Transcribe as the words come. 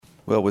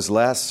Well, it was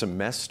last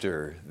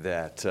semester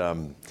that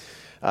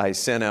I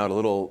sent out a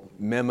little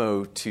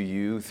memo to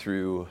you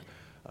through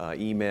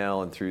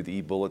email and through the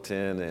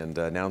e-bulletin and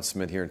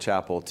announcement here in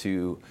chapel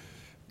to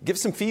give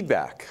some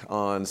feedback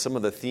on some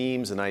of the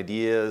themes and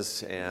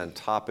ideas and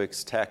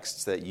topics,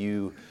 texts that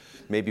you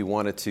maybe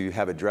wanted to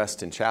have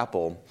addressed in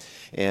chapel.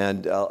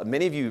 And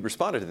many of you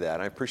responded to that,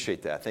 and I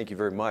appreciate that. Thank you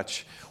very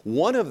much.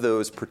 One of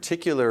those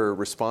particular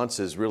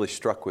responses really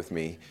struck with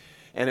me,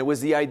 and it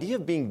was the idea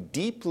of being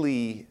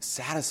deeply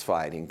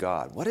satisfied in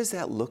God. What does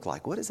that look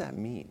like? What does that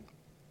mean?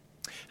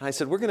 And I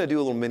said, we're going to do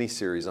a little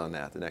mini-series on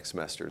that the next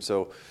semester.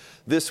 So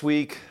this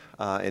week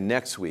and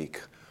next week,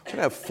 we're going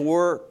to have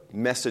 4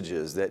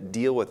 messages that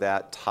deal with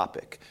that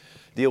topic.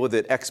 Deal with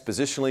it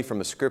expositionally from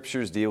the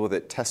Scriptures, deal with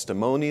it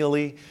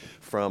testimonially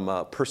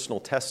from personal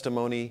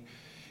testimony.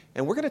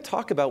 And we're going to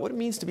talk about what it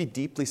means to be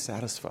deeply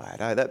satisfied.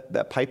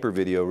 That Piper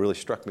video really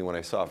struck me when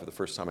I saw it for the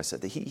first time. I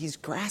said that he's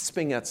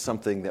grasping at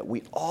something that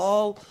we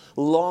all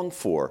long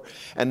for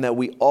and that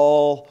we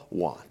all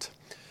want.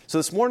 So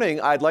this morning,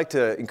 I'd like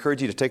to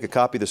encourage you to take a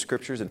copy of the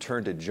Scriptures and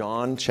turn to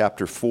John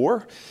chapter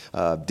 4,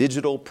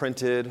 digital,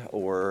 printed,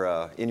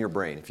 or in your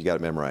brain if you got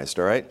it memorized,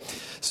 all right?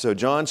 So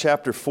John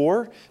chapter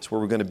 4 is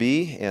where we're going to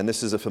be, and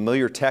this is a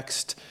familiar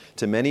text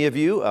to many of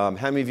you. How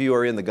many of you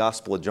are in the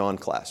Gospel of John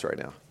class right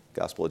now?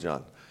 Gospel of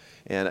John.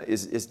 And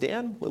is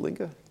Dan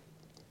Wilinga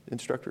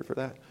instructor for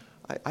that?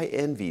 I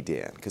envy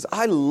Dan because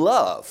I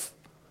love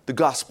the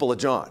Gospel of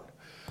John.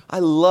 I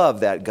love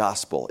that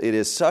gospel. It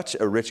is such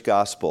a rich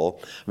gospel.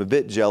 I'm a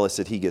bit jealous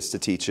that he gets to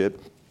teach it.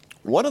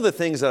 One of the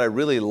things that I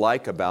really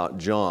like about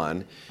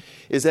John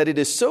is that it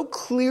is so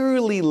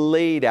clearly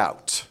laid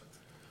out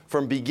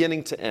from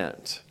beginning to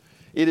end.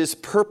 It is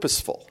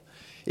purposeful.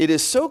 It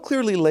is so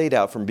clearly laid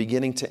out from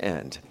beginning to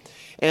end.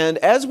 And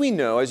as we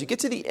know, as you get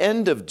to the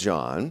end of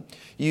John,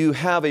 you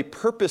have a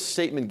purpose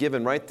statement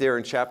given right there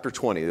in chapter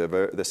 20,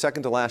 the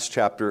second to last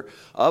chapter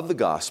of the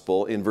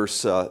gospel in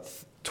verse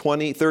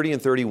 30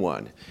 and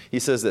 31. He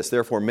says this,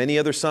 "Therefore many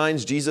other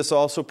signs Jesus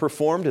also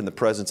performed in the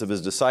presence of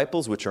his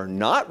disciples, which are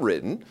not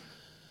written,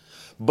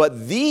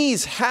 but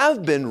these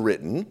have been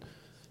written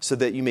so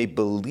that you may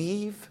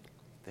believe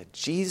that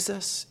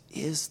Jesus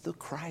is the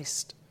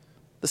Christ,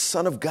 the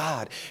Son of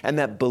God, and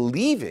that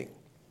believing,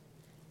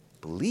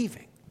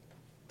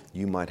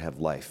 you might have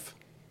life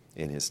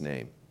in his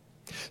name."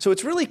 So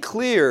it's really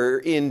clear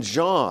in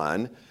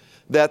John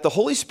that the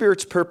Holy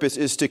Spirit's purpose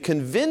is to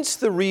convince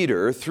the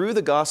reader through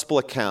the gospel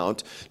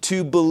account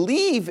to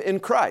believe in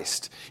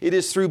Christ. It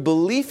is through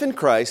belief in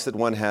Christ that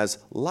one has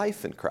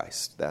life in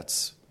Christ.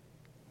 That's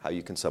how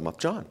you can sum up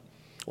John.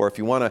 Or if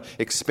you want to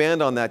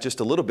expand on that just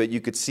a little bit,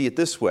 you could see it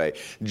this way.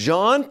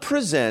 John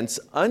presents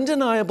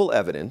undeniable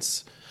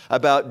evidence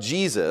about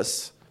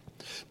Jesus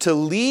to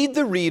lead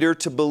the reader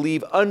to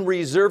believe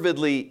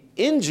unreservedly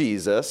in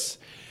Jesus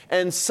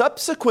and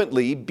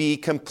subsequently be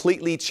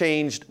completely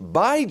changed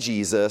by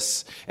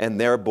Jesus and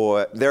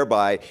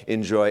thereby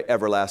enjoy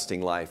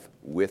everlasting life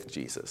with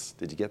Jesus.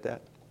 Did you get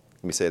that?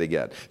 Let me say it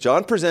again.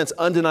 John presents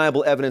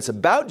undeniable evidence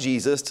about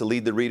Jesus to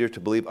lead the reader to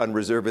believe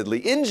unreservedly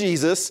in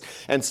Jesus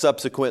and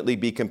subsequently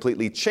be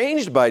completely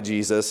changed by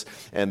Jesus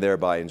and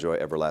thereby enjoy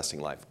everlasting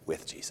life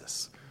with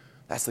Jesus.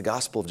 That's the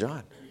Gospel of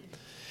John.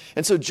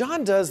 And so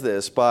John does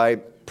this by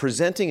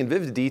presenting in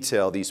vivid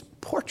detail these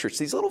portraits,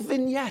 these little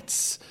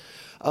vignettes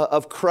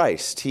of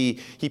Christ. He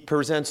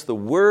presents the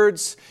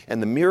words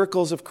and the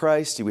miracles of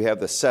Christ. We have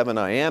the 7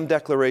 I am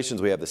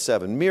declarations. We have the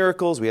 7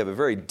 miracles. We have a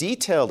very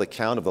detailed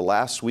account of the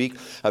last week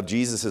of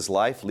Jesus'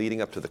 life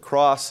leading up to the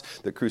cross,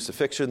 the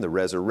crucifixion, the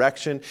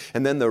resurrection,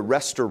 and then the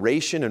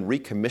restoration and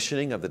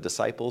recommissioning of the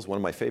disciples, one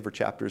of my favorite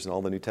chapters in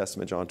all the New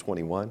Testament, John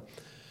 21.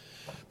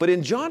 But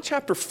in John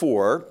chapter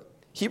 4,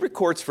 he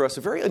records for us a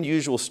very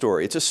unusual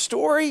story. It's a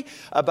story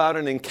about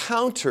an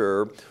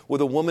encounter with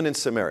a woman in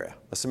Samaria,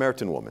 a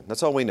Samaritan woman.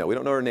 That's all we know. We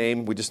don't know her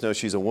name. We just know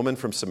she's a woman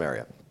from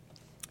Samaria.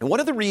 And one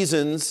of the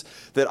reasons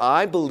that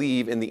I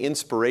believe in the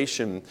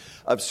inspiration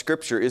of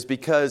Scripture is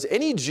because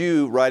any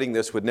Jew writing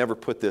this would never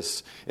put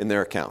this in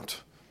their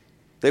account.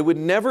 They would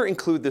never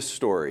include this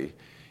story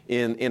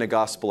in a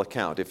gospel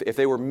account if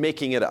they were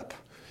making it up.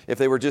 If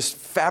they were just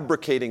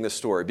fabricating the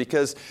story,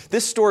 because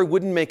this story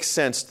wouldn't make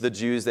sense to the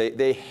Jews.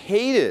 They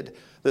hated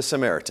the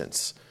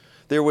Samaritans.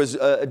 There was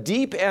a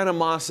deep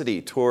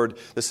animosity toward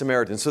the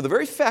Samaritans. So the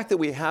very fact that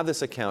we have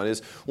this account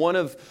is one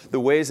of the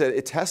ways that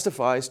it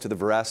testifies to the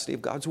veracity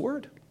of God's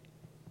Word.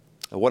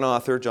 One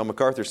author, John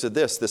MacArthur, said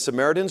this: "The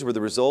Samaritans were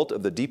the result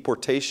of the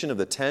deportation of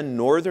the 10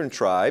 northern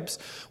tribes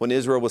when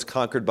Israel was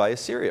conquered by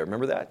Assyria."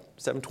 Remember that?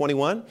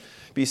 721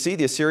 BC.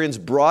 The Assyrians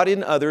brought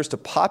in others to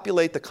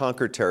populate the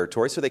conquered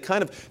territory. So they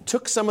kind of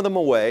took some of them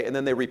away, and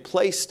then they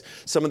replaced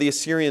some of the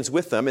Assyrians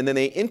with them, and then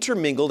they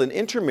intermingled and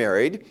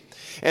intermarried.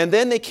 And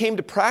then they came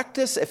to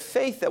practice a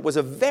faith that was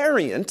a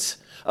variant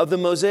of the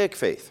Mosaic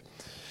faith.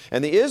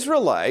 And the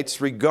Israelites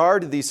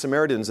regarded these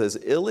Samaritans as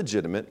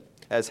illegitimate,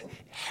 as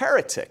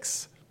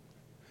heretics,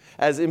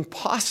 as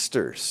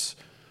imposters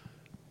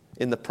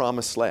in the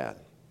promised land.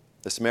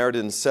 The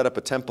Samaritans set up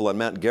a temple on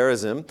Mount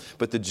Gerizim,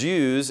 but the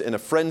Jews, in a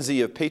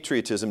frenzy of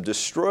patriotism,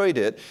 destroyed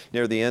it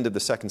near the end of the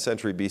 2nd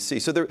century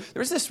BC. So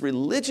there's this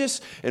religious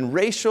and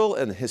racial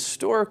and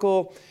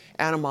historical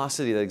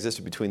animosity that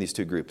existed between these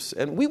two groups.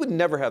 And we would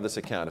never have this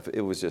account if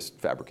it was just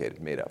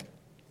fabricated, made up.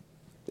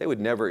 They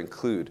would never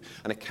include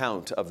an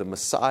account of the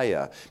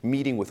Messiah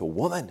meeting with a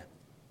woman,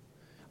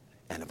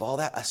 and of all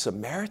that, a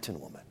Samaritan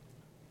woman.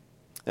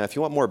 Now, if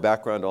you want more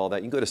background to all that,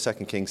 you can go to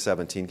 2 Kings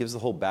 17. It gives the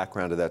whole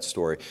background of that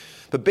story.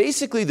 But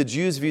basically, the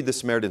Jews viewed the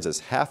Samaritans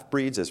as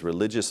half-breeds, as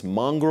religious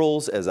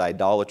mongrels, as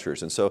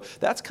idolaters. And so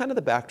that's kind of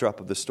the backdrop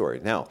of the story.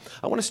 Now,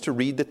 I want us to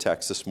read the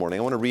text this morning.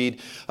 I want to read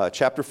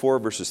chapter 4,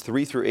 verses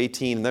 3 through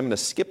 18. And then I'm going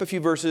to skip a few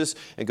verses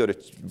and go to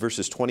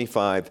verses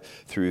 25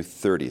 through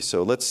 30.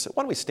 So why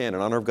don't we stand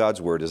in honor of God's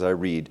word as I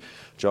read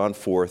John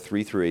 4,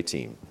 3 through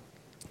 18.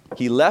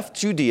 He left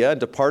Judea and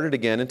departed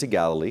again into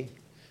Galilee,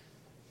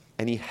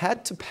 and he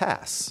had to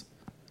pass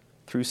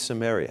through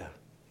Samaria.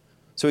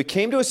 So he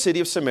came to a city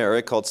of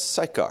Samaria called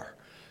Sychar,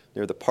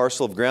 near the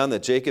parcel of ground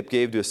that Jacob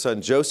gave to his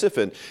son Joseph,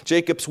 and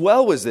Jacob's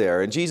well was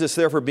there. And Jesus,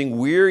 therefore, being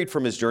wearied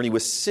from his journey,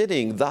 was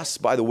sitting thus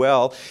by the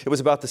well. It was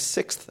about the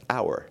 6th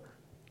hour.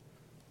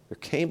 There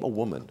came a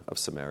woman of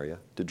Samaria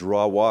to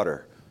draw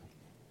water.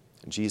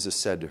 And Jesus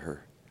said to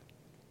her,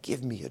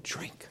 "Give me a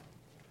drink."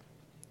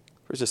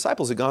 For his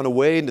disciples had gone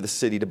away into the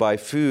city to buy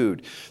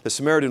food. The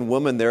Samaritan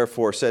woman,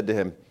 therefore, said to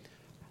him,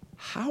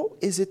 "How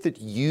is it that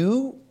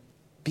you,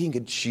 being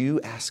a Jew,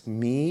 ask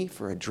me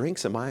for a drink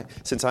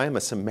since I am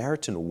a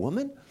Samaritan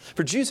woman?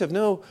 For Jews have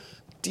no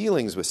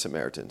dealings with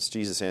Samaritans."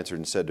 Jesus answered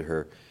and said to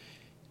her,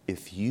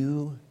 "If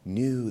you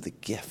knew the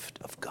gift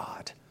of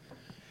God,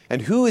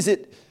 and who is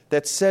it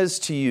that says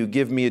to you,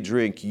 'Give me a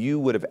drink,' you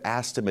would have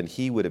asked him, and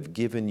he would have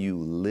given you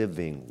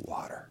living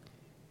water."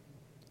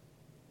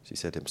 She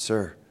said to him,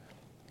 "Sir,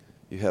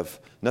 you have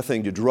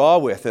nothing to draw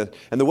with, and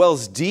the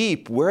well's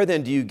deep. Where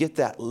then do you get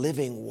that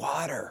living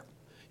water?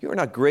 You are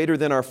not greater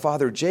than our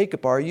father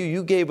Jacob, are you?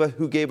 Who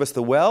gave us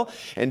the well,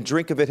 and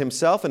drink of it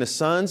himself and his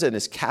sons and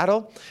his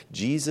cattle?"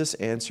 Jesus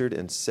answered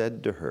and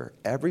said to her,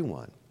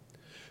 "Everyone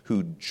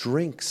who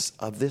drinks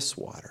of this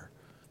water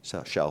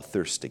shall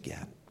thirst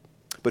again.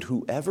 But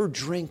whoever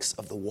drinks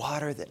of the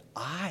water that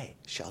I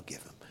shall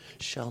give him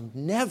shall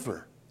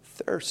never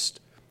thirst.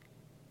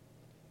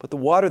 But the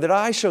water that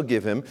I shall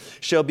give him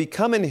shall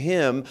become in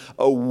him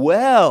a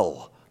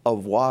well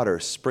of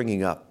water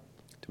springing up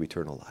to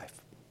eternal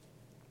life."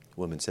 The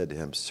woman said to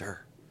him,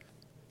 "Sir,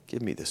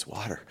 give me this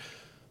water,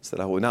 so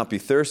that I will not be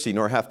thirsty,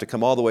 nor have to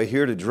come all the way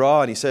here to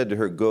draw." And he said to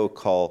her, "Go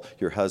call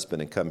your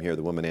husband and come here."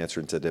 The woman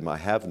answered and said to him, "I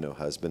have no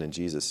husband." And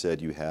Jesus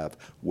said, "You have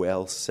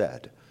well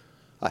said,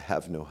 'I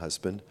have no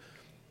husband.'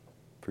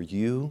 For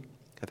you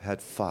have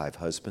had 5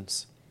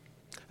 husbands,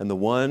 and the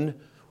one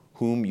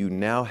whom you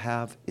now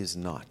have is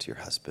not your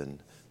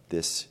husband.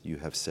 This you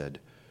have said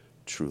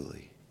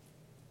truly."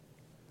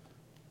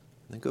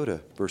 Then go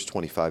to verse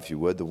 25, if you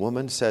would. The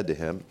woman said to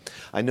him,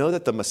 "I know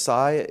that the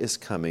Messiah is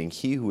coming,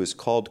 he who is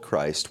called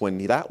Christ.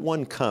 When that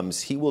one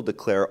comes, he will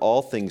declare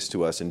all things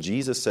to us." And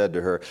Jesus said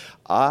to her,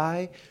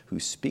 "I who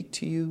speak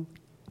to you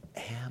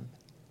am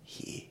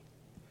he."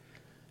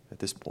 At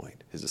this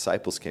point, his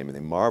disciples came and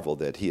they marveled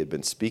that he had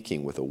been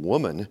speaking with a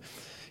woman.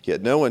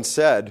 Yet no one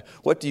said,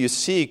 "What do you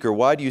seek?" or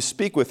 "Why do you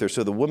speak with her?"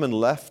 So the woman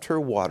left her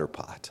water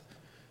pot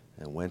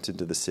and went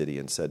into the city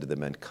and said to the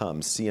men,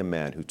 "Come, see a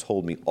man who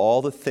told me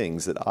all the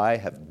things that I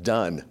have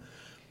done.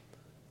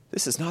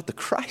 This is not the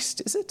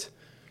Christ, is it?"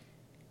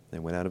 They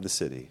went out of the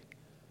city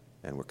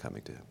and were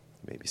coming to him.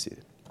 You may be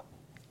seated.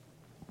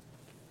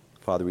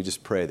 Father, we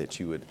just pray that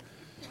you would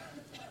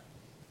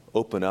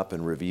open up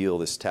and reveal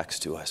this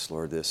text to us,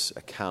 Lord, this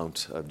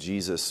account of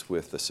Jesus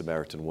with the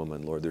Samaritan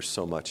woman. Lord, there's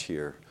so much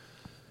here.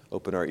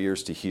 Open our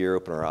ears to hear,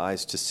 open our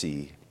eyes to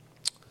see.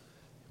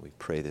 We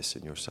pray this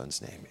in your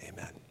Son's name.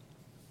 Amen.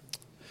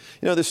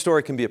 You know, this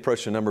story can be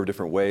approached a number of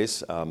different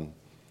ways.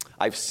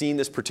 I've seen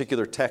this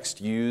particular text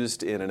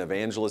used in an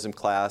evangelism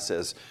class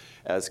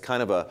as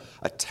kind of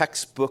a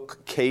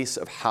textbook case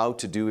of how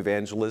to do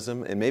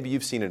evangelism, and maybe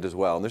you've seen it as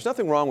well. And there's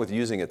nothing wrong with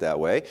using it that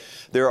way.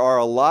 There are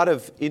a lot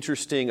of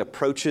interesting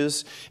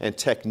approaches and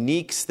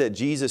techniques that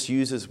Jesus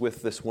uses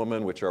with this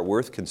woman, which are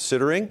worth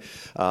considering.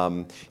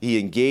 The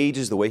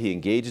way he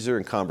engages her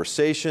in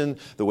conversation,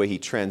 the way he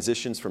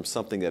transitions from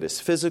something that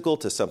is physical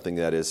to something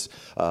that is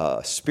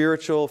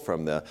spiritual,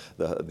 from the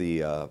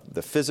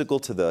physical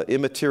to the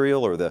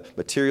immaterial, or the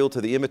material to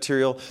the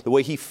immaterial, the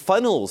way he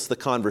funnels the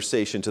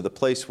conversation to the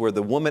place where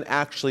the woman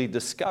actually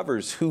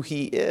discovers who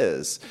he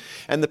is.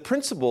 And the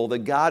principle that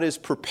God is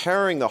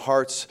preparing the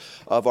hearts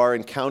of our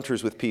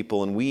encounters with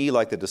people, and we,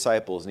 like the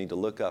disciples, need to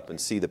look up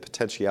and see the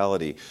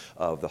potentiality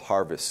of the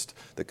harvest,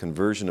 the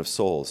conversion of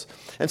souls.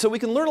 And so we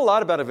can learn a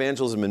lot about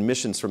evangelism and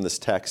missions from this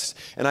text,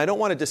 and I don't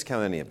want to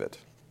discount any of it.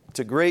 It's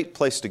a great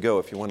place to go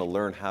if you want to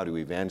learn how to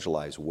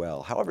evangelize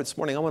well. However, this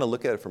morning I want to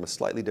look at it from a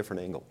slightly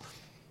different angle.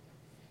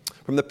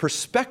 From the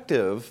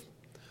perspective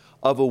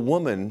of a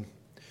woman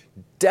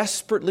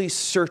desperately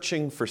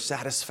searching for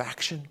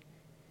satisfaction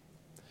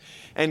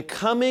and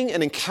coming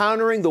and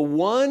encountering the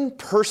one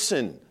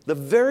person, the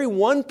very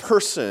one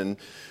person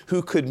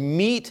who could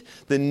meet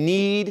the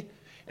need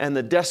and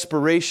the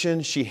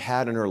desperation she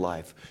had in her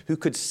life, who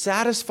could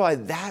satisfy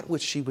that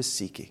which she was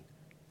seeking.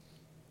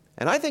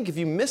 And I think if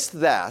you missed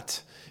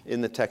that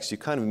in the text, you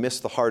kind of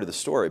missed the heart of the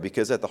story,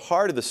 because at the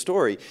heart of the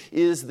story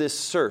is this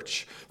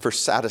search for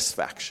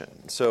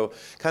satisfaction. So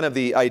kind of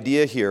the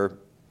idea here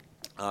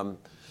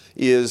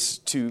is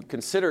to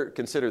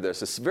consider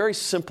this very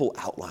simple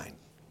outline.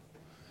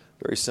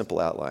 Very simple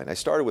outline. I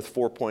started with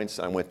 4 points,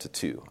 I went to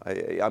 2.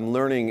 I'm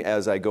learning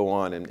as I go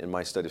on in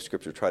my study of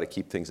Scripture, try to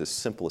keep things as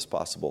simple as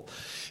possible.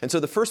 And so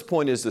the first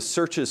point is the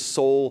search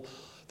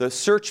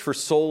for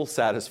soul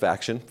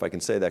satisfaction, if I can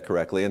say that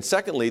correctly. And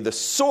secondly, the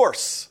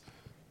source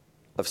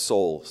of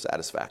soul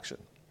satisfaction.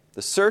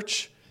 The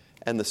search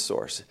and the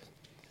source.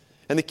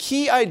 And the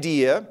key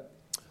idea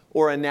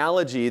or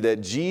analogy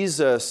that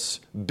Jesus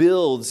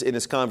builds in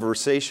his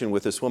conversation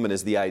with this woman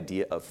is the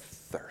idea of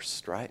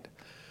thirst, right?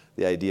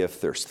 The idea of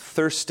thirst,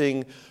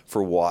 thirsting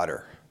for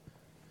water.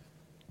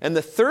 And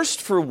the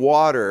thirst for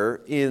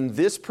water in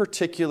this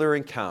particular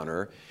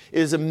encounter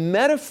is a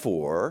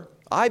metaphor,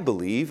 I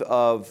believe,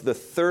 of the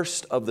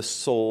thirst of the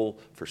soul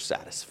for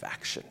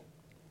satisfaction.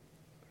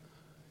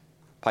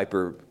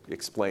 Piper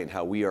explained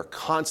how we are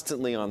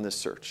constantly on this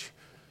search,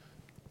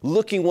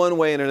 looking one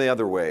way and the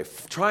other way,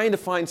 trying to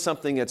find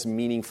something that's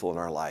meaningful in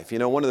our life. You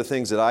know, one of the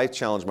things that I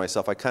challenge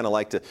myself, I kind of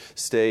like to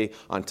stay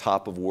on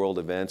top of world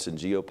events and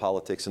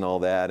geopolitics and all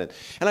that. And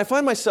I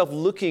find myself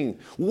looking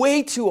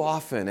way too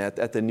often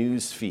at the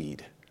news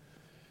feed.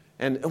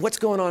 And what's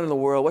going on in the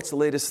world? What's the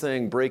latest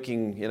thing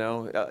breaking? You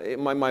know,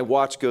 my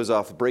watch goes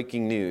off,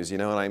 breaking news, you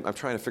know, and I'm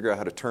trying to figure out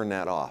how to turn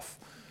that off.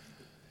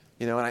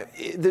 You know, and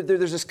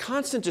there's this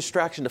constant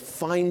distraction to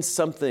find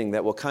something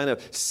that will kind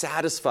of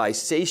satisfy,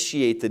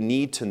 satiate the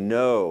need to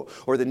know,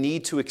 or the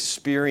need to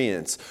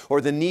experience, or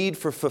the need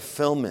for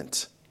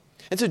fulfillment.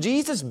 And so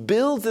Jesus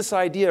builds this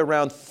idea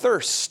around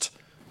thirst.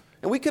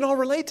 And we can all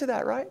relate to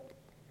that, right?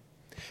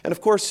 And of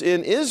course,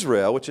 in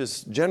Israel, which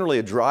is generally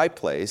a dry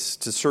place,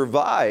 to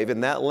survive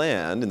in that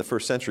land in the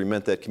first century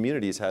meant that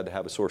communities had to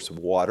have a source of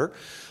water,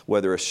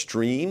 whether a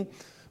stream,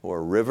 or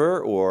a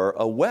river, or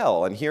a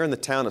well. And here in the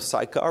town of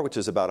Sychar, which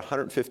is about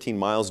 115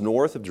 miles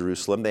north of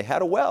Jerusalem, they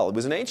had a well. It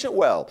was an ancient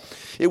well.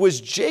 It was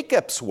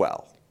Jacob's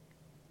well.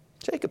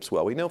 Jacob's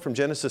well. We know from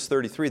Genesis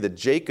 33 that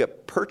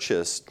Jacob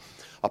purchased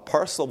a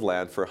parcel of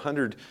land for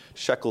 100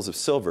 shekels of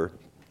silver,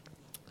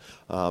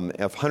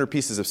 100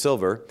 pieces of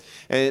silver.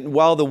 And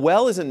while the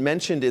well isn't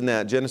mentioned in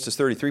that Genesis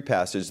 33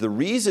 passage, the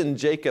reason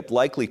Jacob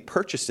likely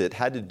purchased it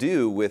had to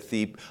do with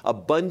the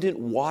abundant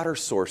water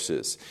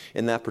sources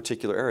in that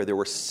particular area. There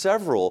were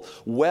several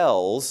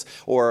wells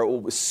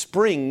or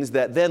springs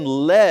that then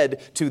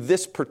led to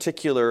this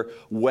particular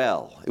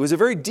well. It was a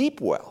very deep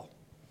well,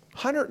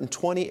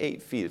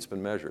 128 feet it's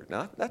been measured.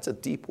 Now, that's a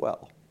deep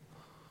well.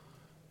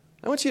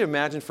 I want you to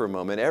imagine for a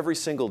moment, every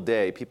single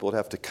day people would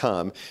have to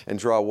come and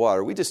draw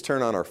water. We just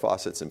turn on our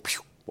faucets and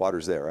pew,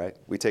 water's there, right?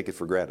 We take it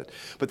for granted.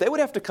 But they would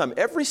have to come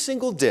every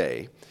single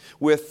day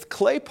with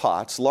clay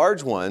pots,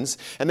 large ones,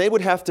 and they would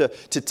have to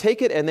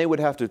take it and they would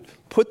have to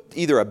put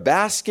either a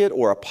basket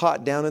or a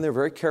pot down in there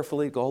very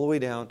carefully, go all the way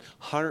down,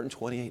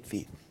 128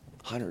 feet,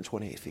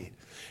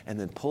 and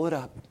then pull it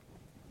up,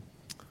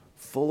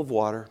 full of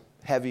water,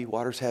 heavy,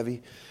 water's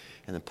heavy,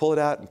 and then pull it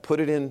out and put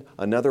it in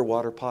another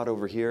water pot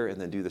over here, and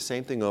then do the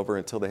same thing over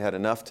until they had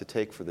enough to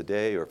take for the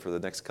day or for the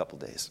next couple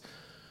days.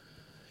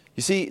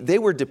 You see, they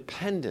were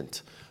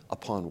dependent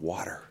upon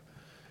water.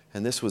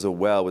 And this was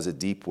a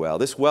deep well.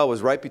 This well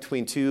was right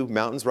between two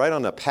mountains, right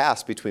on a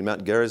pass between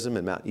Mount Gerizim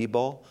and Mount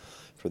Ebal.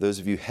 For those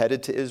of you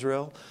headed to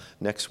Israel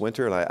next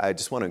winter, and I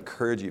just want to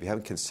encourage you, if you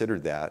haven't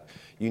considered that,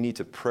 you need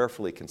to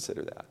prayerfully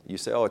consider that. You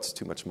say, oh, it's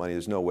too much money,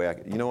 there's no way.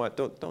 You know what,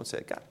 don't say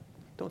it, God.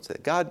 Don't say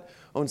it. God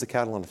owns the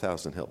cattle on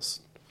 1,000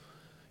 hills.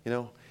 You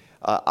know,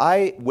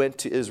 I went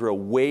to Israel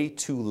way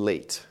too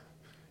late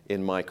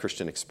in my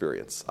Christian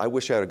experience. I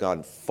wish I had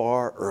gone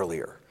far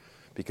earlier,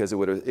 because it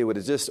would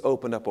have just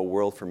opened up a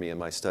world for me in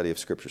my study of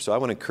Scripture. So I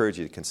want to encourage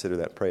you to consider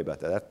that, pray about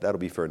that. That'll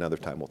be for another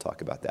time. We'll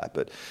talk about that.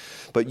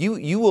 But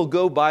you will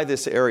go by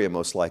this area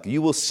most likely.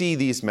 You will see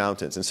these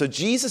mountains. And so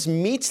Jesus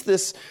meets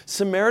this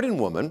Samaritan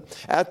woman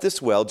at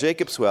this well,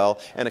 Jacob's well,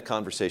 and a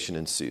conversation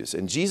ensues.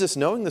 And Jesus,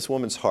 knowing this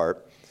woman's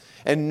heart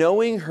and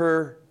knowing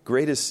her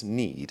greatest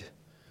need,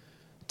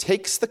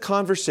 takes the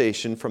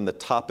conversation from the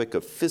topic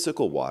of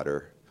physical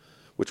water,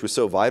 which was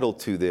so vital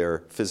to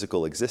their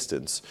physical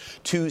existence,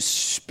 to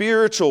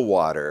spiritual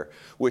water,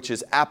 which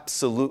is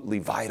absolutely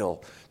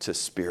vital to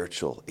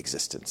spiritual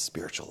existence,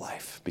 spiritual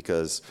life.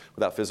 Because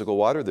without physical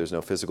water, there's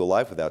no physical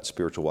life. Without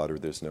spiritual water,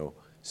 there's no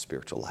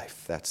spiritual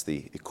life. That's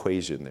the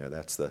equation there.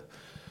 That's the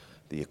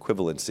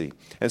equivalency.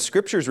 And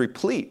Scripture is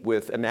replete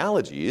with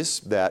analogies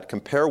that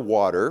compare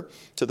water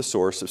to the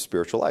source of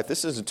spiritual life.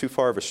 This isn't too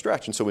far of a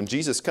stretch. And so when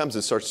Jesus comes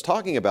and starts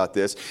talking about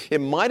this,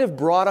 it might have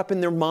brought up in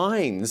their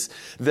minds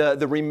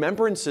the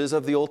remembrances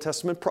of the Old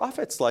Testament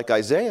prophets like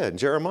Isaiah and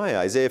Jeremiah,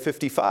 Isaiah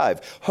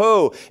 55.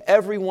 Ho,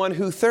 everyone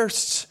who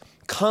thirsts,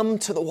 come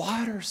to the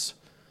waters.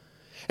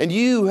 And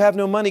you who have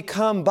no money,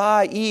 come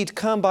buy, eat,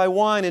 come buy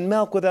wine and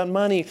milk without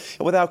money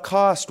and without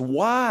cost.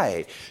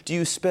 Why do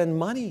you spend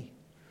money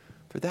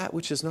for that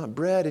which is not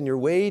bread, and your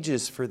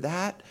wages for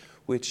that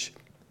which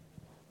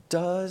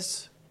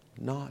does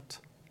not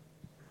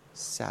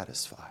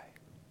satisfy?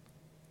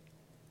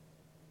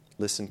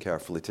 Listen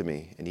carefully to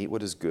me and eat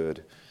what is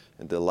good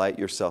and delight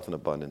yourself in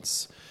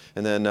abundance.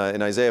 And then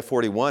in Isaiah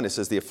 41, it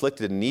says, the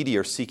afflicted and needy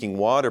are seeking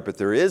water, but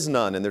there is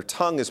none, and their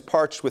tongue is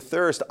parched with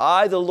thirst.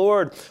 I, the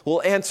Lord,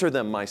 will answer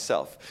them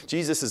myself.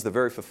 Jesus is the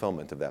very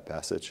fulfillment of that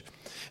passage.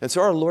 And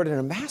so our Lord, in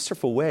a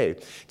masterful way,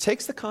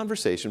 takes the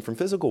conversation from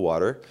physical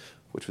water,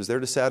 which was there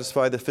to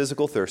satisfy the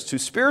physical thirst, to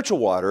spiritual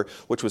water,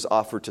 which was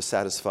offered to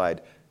satisfy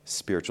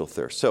spiritual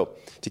thirst. So,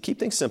 to keep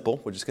things simple,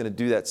 we're just going to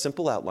do that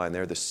simple outline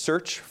there, the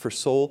search for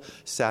soul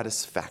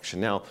satisfaction.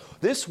 Now,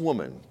 this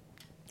woman,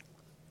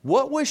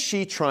 what was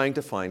she trying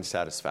to find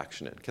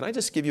satisfaction in? Can I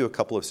just give you a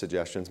couple of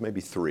suggestions, maybe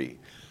three?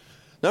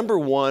 Number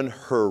one,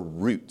 her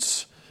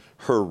roots.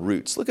 Her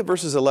roots. Look at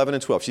verses 11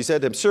 and 12. She said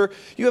to him, Sir,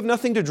 you have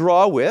nothing to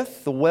draw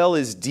with. The well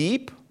is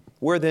deep.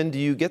 Where then do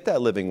you get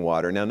that living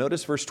water? Now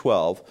notice verse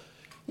 12.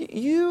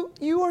 You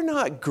are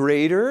not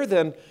greater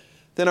than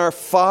our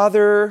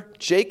father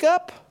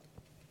Jacob?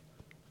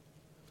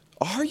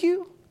 Are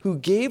you? Who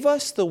gave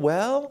us the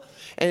well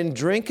and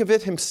drank of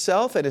it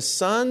himself and his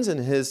sons and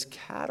his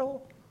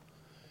cattle?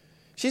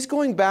 She's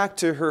going back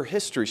to her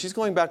history. She's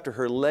going back to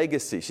her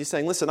legacy. She's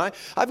saying, listen,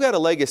 I've got a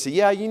legacy.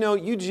 Yeah,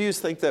 you Jews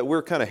think that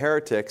we're kind of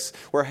heretics.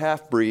 We're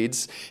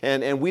half-breeds,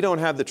 and we don't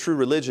have the true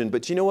religion.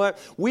 But you know what?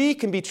 We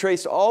can be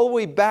traced all the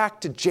way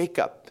back to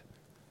Jacob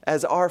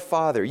as our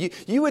father.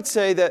 You would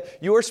say that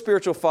your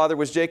spiritual father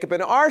was Jacob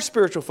and our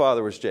spiritual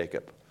father was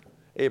Jacob.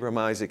 Abraham,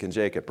 Isaac, and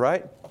Jacob,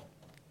 right?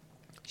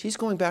 She's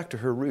going back to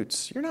her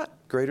roots. You're not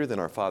greater than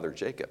our father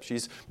Jacob.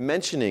 She's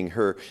mentioning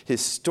her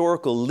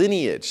historical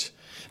lineage.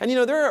 And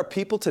there are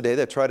people today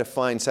that try to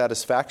find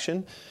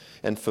satisfaction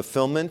and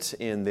fulfillment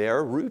in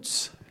their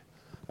roots.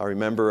 I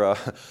remember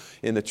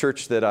in the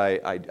church that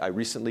I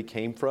recently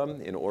came from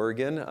in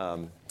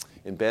Oregon,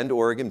 in Bend,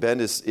 Oregon.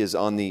 Bend is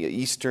on the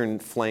eastern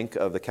flank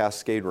of the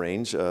Cascade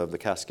Range of the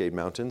Cascade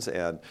Mountains,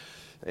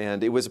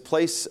 and it was a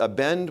place.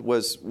 Bend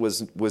was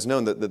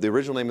known that the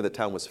original name of the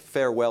town was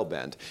Farewell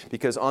Bend,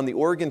 because on the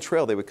Oregon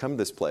Trail they would come to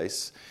this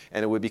place,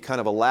 and it would be kind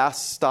of a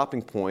last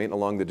stopping point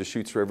along the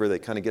Deschutes River. They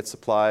kind of get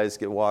supplies,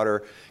 get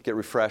water, get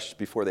refreshed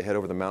before they head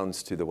over the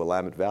mountains to the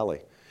Willamette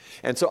Valley.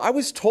 And so I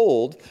was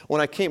told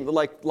when I came,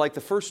 like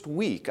the first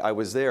week I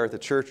was there at the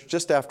church,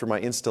 just after my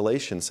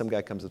installation, some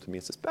guy comes up to me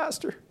and says,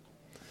 Pastor,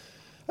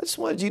 I just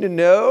wanted you to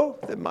know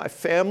that my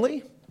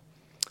family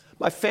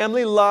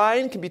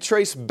line can be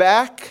traced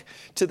back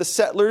to the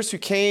settlers who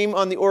came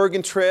on the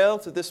Oregon Trail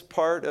to this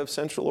part of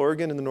Central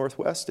Oregon in the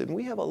Northwest, and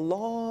we have a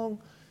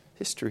long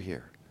history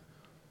here.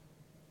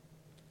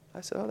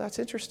 I said, oh, that's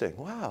interesting.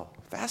 Wow,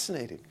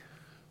 fascinating.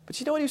 But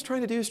you know what he was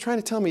trying to do? He was trying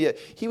to tell me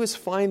he was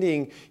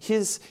finding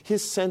his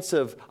sense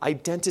of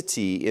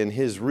identity in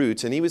his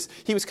roots. And he was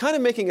kind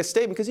of making a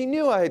statement because he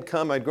knew I'd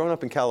grown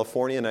up in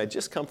California and I'd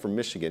just come from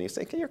Michigan. He's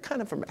saying, you're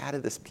kind of from out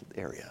of this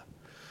area.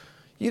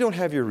 You don't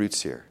have your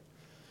roots here.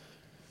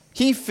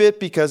 He fit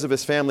because of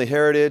his family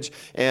heritage,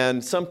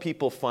 and some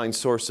people find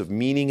source of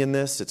meaning in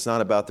this. It's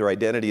not about their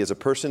identity as a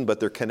person, but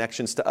their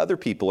connections to other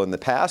people in the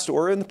past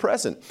or in the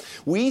present.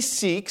 We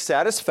seek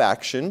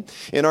satisfaction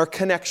in our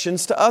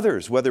connections to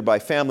others, whether by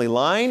family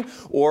line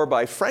or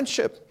by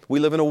friendship. We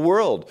live in a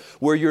world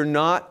where you're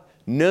not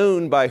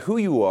known by who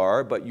you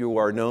are, but you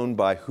are known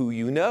by who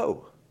you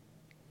know.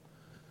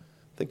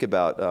 Think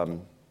about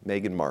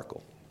Meghan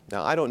Markle.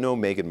 Now, I don't know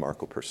Meghan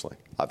Markle personally,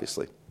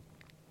 obviously.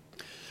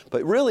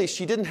 But really,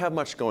 she didn't have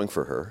much going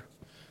for her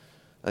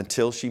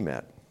until she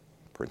met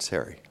Prince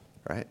Harry,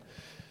 right?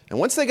 And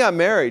once they got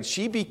married,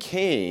 she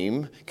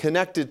became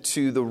connected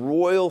to the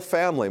royal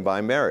family by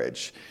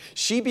marriage.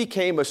 She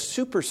became a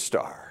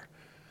superstar.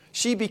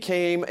 She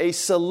became a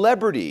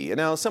celebrity. And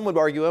now some would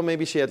argue, well,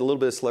 maybe she had a little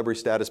bit of celebrity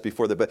status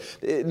before that, but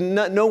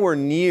nowhere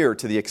near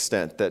to the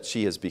extent that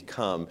she has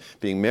become,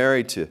 being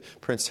married to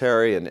Prince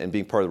Harry and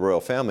being part of the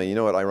royal family. You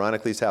know what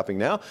ironically is happening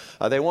now?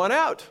 They want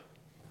out.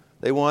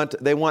 They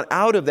want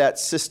out of that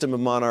system of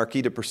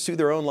monarchy to pursue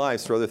their own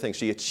lives through other things.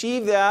 She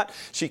achieved that.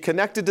 She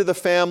connected to the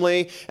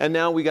family. And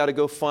now we got to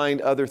go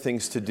find other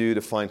things to do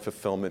to find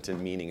fulfillment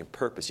and meaning and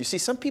purpose. You see,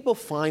 some people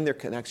find their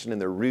connection in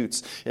their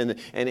roots and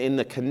in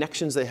the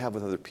connections they have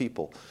with other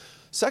people.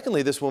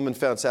 Secondly, this woman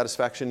found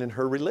satisfaction in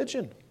her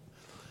religion.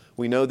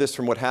 We know this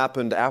from what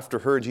happened after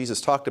her and Jesus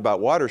talked about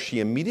water.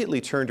 She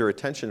immediately turned her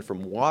attention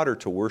from water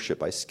to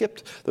worship. I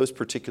skipped those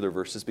particular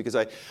verses because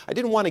I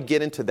didn't want to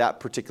get into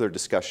that particular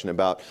discussion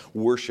about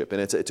worship.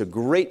 And it's a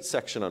great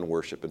section on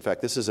worship. In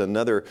fact, this is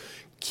another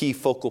key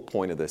focal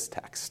point of this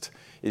text,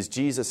 is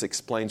Jesus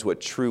explains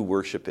what true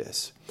worship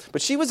is.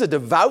 But she was a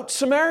devout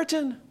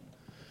Samaritan.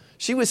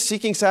 She was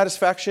seeking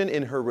satisfaction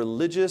in her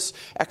religious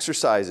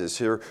exercises,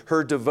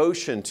 her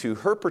devotion to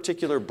her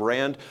particular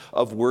brand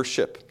of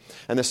worship.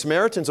 And the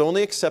Samaritans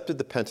only accepted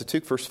the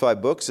Pentateuch, first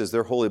 5 books, as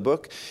their holy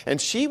book.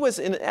 And she was,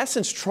 in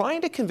essence,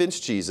 trying to convince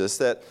Jesus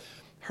that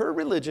her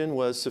religion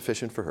was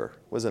sufficient for her,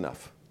 was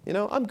enough.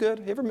 I'm good.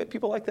 You ever met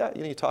people like that?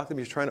 You talk to them,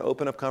 you're trying to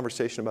open up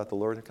conversation about the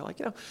Lord. They're kind of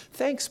like,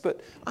 thanks,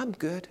 but I'm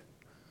good.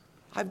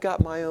 I've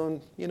got my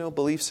own,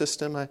 belief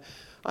system.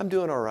 I'm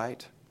doing all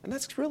right. And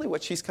that's really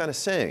what she's kind of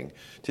saying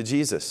to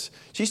Jesus.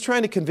 She's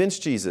trying to convince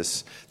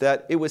Jesus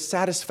that it was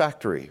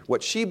satisfactory.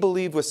 What she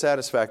believed was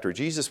satisfactory.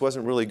 Jesus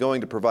wasn't really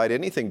going to provide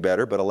anything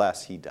better, but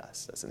alas, he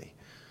does, doesn't he?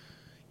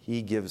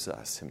 He gives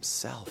us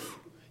himself.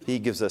 He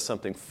gives us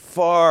something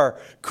far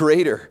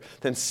greater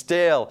than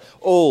stale,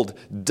 old,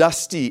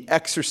 dusty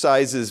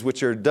exercises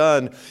which are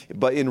done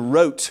but in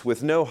rote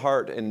with no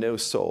heart and no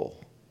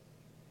soul.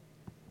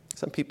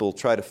 Some people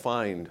try to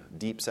find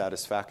deep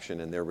satisfaction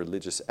in their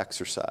religious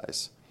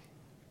exercise.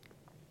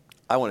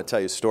 I want to tell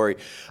you a story.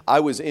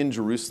 I was in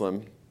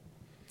Jerusalem,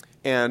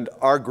 and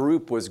our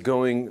group was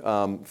going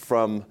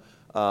from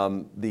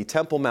the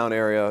Temple Mount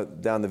area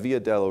down the Via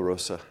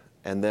Dolorosa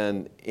and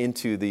then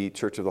into the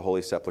Church of the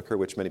Holy Sepulchre,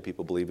 which many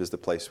people believe is the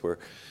place where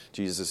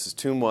Jesus'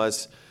 tomb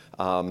was.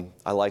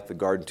 I like the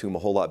Garden Tomb a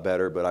whole lot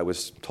better, but I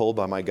was told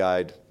by my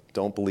guide,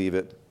 don't believe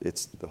it.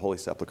 It's the Holy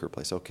Sepulchre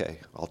place. Okay,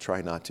 I'll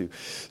try not to.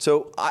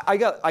 So I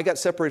got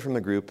separated from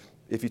the group.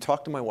 If you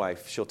talk to my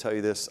wife, she'll tell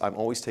you this. I'm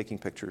always taking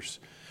pictures.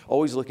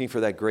 Always looking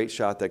for that great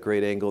shot, that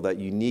great angle, that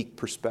unique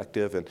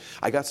perspective. And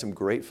I got some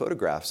great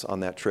photographs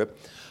on that trip.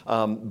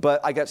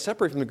 But I got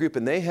separated from the group,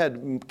 and they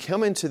had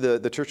come into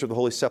the Church of the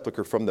Holy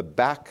Sepulchre from the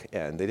back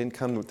end. They didn't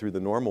come through the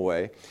normal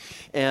way.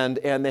 And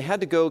they had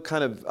to go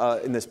kind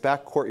of in this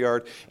back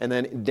courtyard and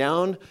then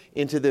down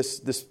into this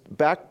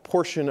back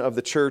portion of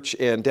the church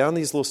and down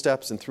these little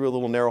steps and through a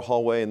little narrow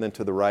hallway and then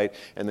to the right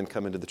and then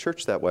come into the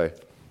church that way.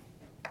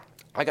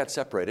 I got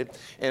separated,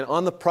 and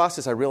on the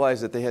process, I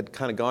realized that they had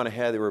kind of gone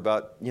ahead. They were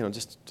about,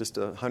 just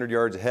 100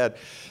 yards ahead.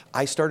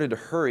 I started to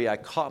hurry. I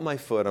caught my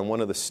foot on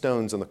one of the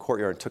stones in the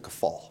courtyard and took a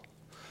fall.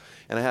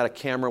 And I had a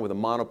camera with a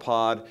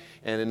monopod,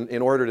 and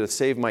in order to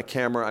save my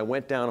camera, I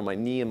went down on my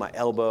knee and my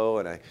elbow,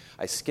 and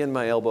I skinned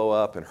my elbow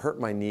up and hurt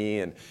my knee,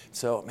 and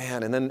so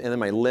and then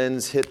my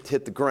lens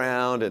hit the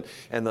ground,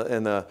 and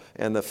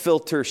the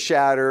filter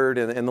shattered,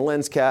 and the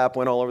lens cap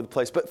went all over the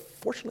place. But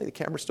fortunately, the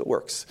camera still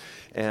works,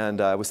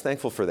 and I was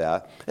thankful for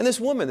that. And this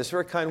woman, this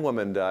very kind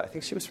woman, I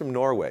think she was from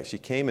Norway. She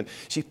came and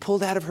she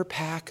pulled out of her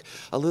pack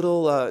a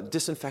little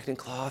disinfectant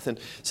cloth and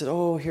said,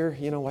 "Oh, here,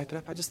 wipe it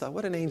up." I just thought,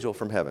 what an angel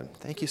from heaven.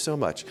 Thank you so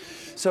much.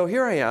 So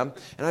here I am,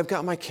 and I've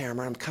got my camera.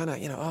 I'm kind of,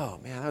 oh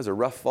man, that was a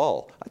rough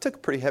fall. I took a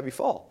pretty heavy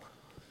fall.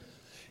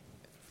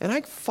 And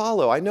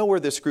I know where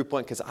this group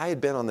went because I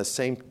had been on the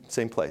same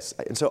place.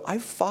 And so I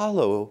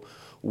follow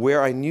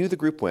where I knew the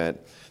group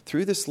went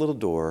through this little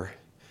door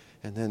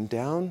and then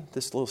down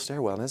this little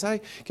stairwell. And as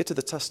I get to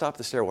the top of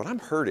the stairwell, I'm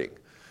hurting.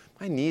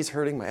 My knee's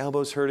hurting, my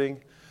elbow's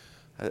hurting.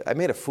 I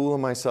made a fool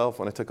of myself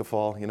when I took a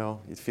fall,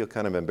 you feel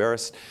kind of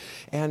embarrassed.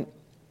 And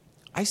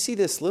I see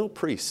this little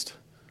priest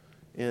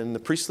in the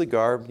priestly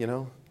garb,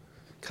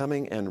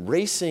 coming and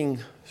racing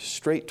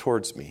straight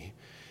towards me.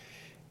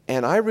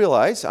 And I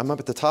realize I'm up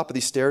at the top of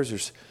these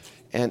stairs,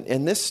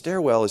 and this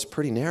stairwell is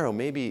pretty narrow.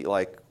 Maybe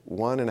like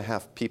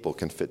 1.5 people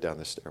can fit down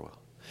this stairwell.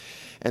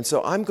 And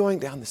so I'm going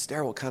down the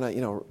stairwell, kind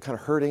of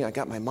hurting. I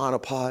got my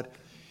monopod,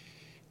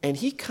 and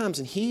he comes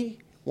and he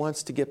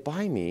wants to get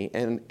by me,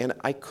 and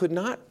I could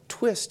not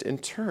twist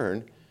and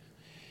turn.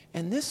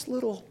 And this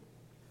little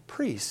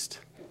priest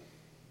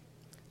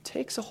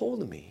takes a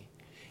hold of me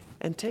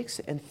and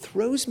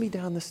throws me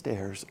down the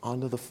stairs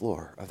onto the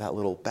floor of that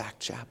little back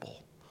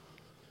chapel.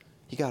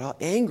 He got all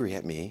angry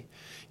at me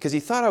because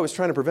he thought I was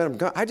trying to prevent him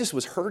going. I just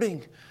was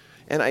hurting,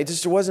 and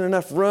there wasn't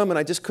enough room, and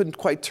I just couldn't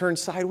quite turn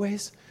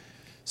sideways.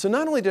 So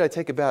not only did I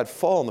take a bad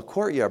fall in the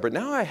courtyard, but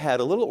now I had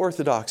a little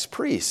Orthodox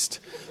priest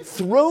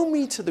throw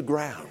me to the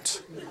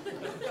ground.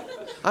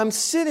 I'm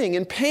sitting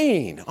in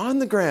pain on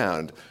the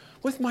ground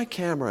with my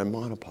camera and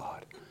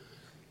monopod.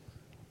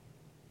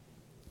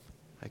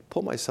 I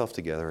pull myself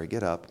together. I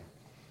get up.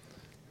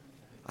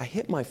 I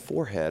hit my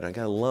forehead. I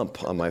got a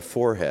lump on my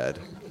forehead.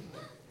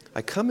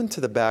 I come into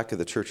the back of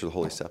the Church of the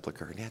Holy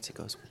Sepulchre, and Nancy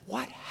goes,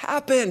 "What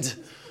happened?"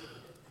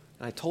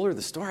 And I told her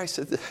the story. I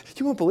said,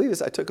 "You won't believe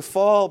this. I took a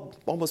fall,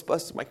 almost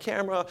busted my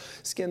camera,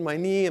 skinned my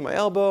knee and my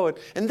elbow,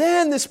 and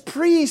then this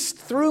priest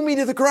threw me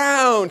to the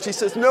ground." She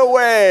says, "No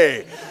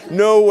way,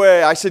 no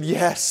way." I said,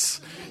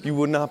 "Yes, you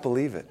would not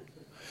believe it."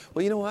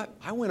 Well, you know what?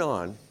 I went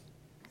on,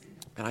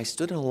 and I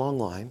stood in a long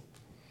line,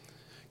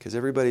 because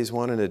everybody's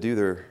wanting to do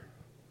their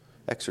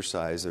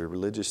exercise, their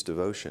religious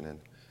devotion, and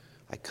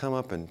I come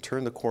up and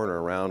turn the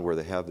corner around where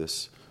they have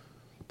this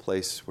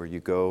place where you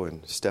go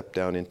and step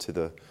down into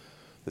the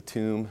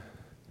tomb,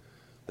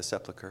 the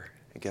sepulcher,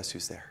 and guess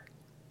who's there?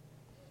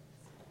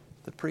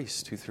 The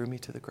priest who threw me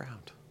to the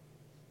ground.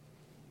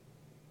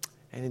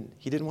 And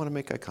he didn't want to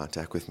make eye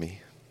contact with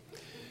me.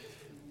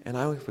 And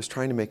I was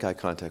trying to make eye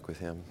contact with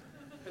him.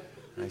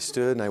 And I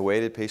stood and I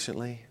waited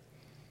patiently.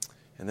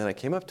 And then I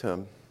came up to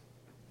him.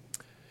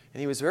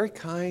 And he was very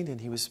kind,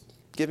 and he was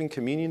giving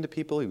communion to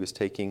people. He was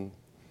taking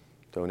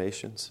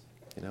donations,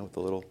 with a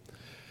little.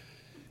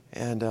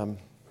 And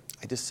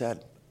I just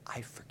said,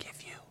 "I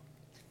forgive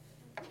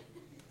you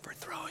for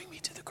throwing me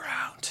to the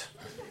ground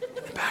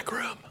in the back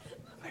room.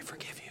 I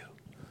forgive you.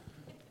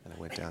 And I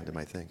went down to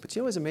my thing. But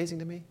you know what was amazing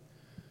to me?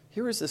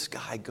 Here was this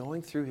guy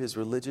going through his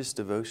religious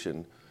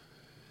devotion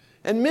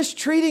and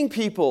mistreating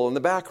people in the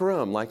back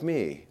room like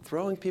me,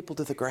 throwing people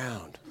to the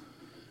ground.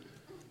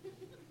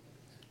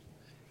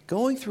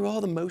 Going through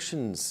all the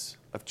motions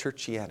of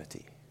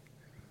churchianity,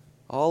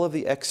 all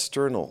the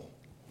external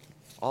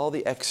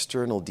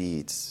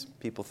deeds.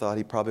 People thought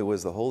he probably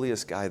was the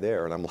holiest guy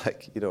there. And I'm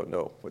like, you don't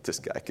know what this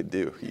guy can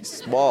do. He's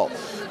small,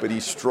 but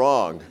he's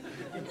strong.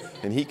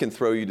 And he can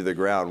throw you to the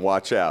ground.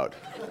 Watch out.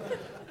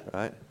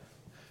 Right?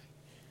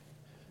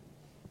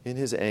 In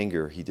his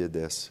anger, he did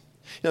this.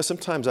 You know,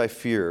 sometimes I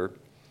fear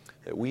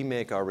that we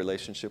make our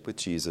relationship with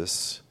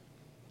Jesus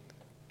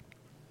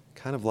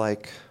kind of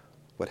like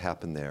what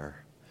happened there.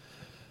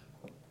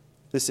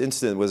 This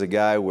incident was a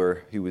guy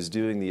where he was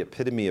doing the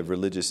epitome of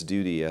religious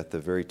duty at the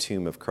very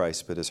tomb of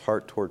Christ, but his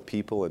heart toward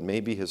people and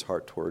maybe his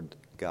heart toward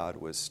God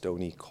was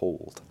stony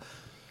cold.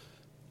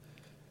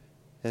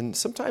 And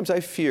sometimes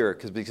I fear,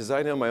 because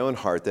I know my own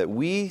heart, that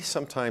we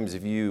sometimes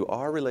view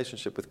our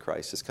relationship with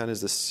Christ as kind of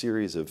this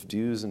series of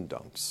do's and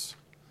don'ts.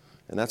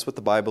 And that's what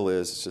the Bible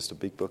is. It's just a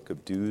big book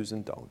of do's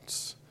and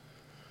don'ts.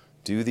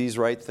 Do these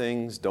right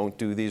things, don't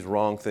do these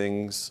wrong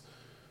things.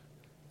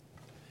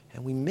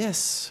 And we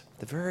miss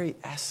the very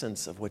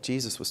essence of what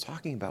Jesus was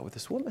talking about with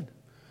this woman.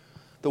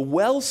 The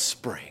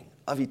wellspring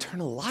of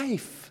eternal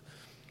life.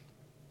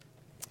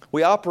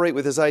 We operate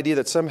with this idea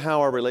that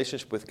somehow our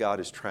relationship with God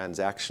is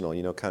transactional.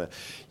 You know, kind of,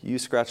 you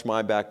scratch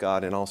my back,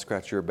 God, and I'll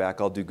scratch your back.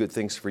 I'll do good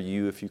things for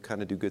you if you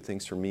kind of do good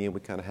things for me. And we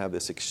kind of have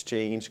this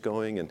exchange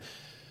going. And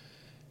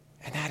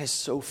that is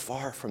so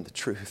far from the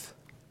truth.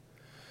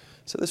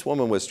 So this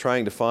woman was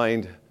trying to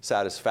find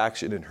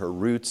satisfaction in her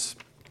roots.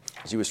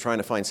 She was trying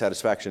to find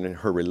satisfaction in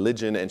her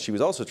religion, and she was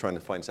also trying to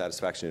find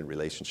satisfaction in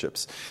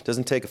relationships. It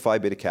doesn't take a Phi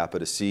Beta Kappa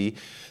to see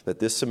that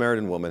this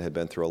Samaritan woman had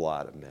been through a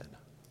lot of men.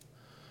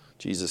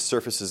 Jesus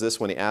surfaces this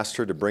when he asked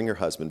her to bring her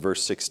husband.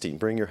 Verse 16,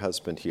 bring your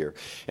husband here.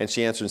 And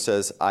she answered and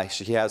says,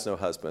 she has no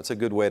husband. It's a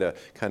good way to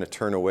kind of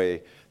turn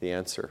away the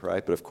answer,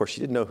 right? But of course,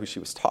 she didn't know who she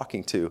was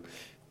talking to.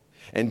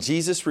 And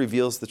Jesus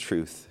reveals the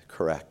truth.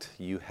 Correct.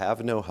 You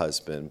have no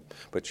husband,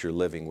 but you're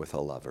living with a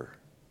lover.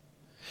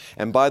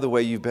 And by the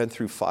way, you've been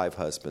through 5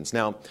 husbands.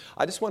 Now,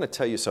 I just want to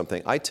tell you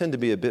something. I tend to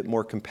be a bit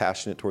more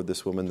compassionate toward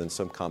this woman than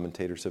some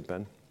commentators have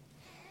been.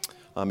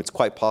 It's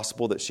quite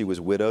possible that she was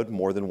widowed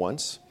more than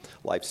once.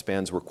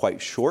 Lifespans were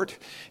quite short.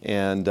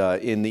 And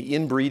in the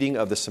inbreeding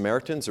of the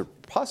Samaritans, there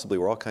possibly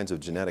were all kinds of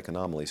genetic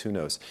anomalies. Who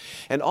knows?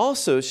 And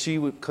also, she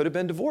could have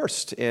been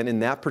divorced. And in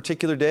that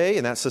particular day,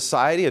 in that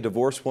society, a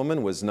divorced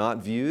woman was not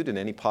viewed in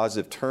any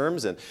positive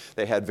terms. And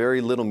they had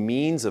very little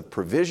means of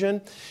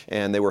provision.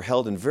 And they were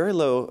held in very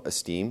low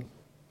esteem.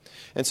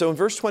 And so in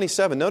verse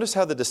 27, notice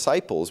how the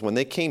disciples, when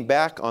they came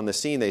back on the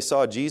scene, they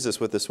saw Jesus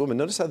with this woman.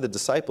 Notice how the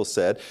disciples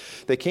said,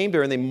 they came to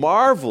her and they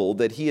marveled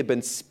that he had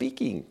been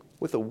speaking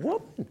with a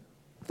woman.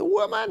 The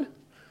woman.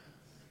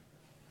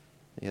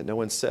 Yet no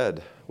one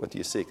said, what do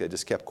you seek? They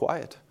just kept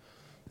quiet.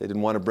 They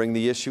didn't want to bring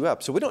the issue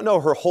up. So we don't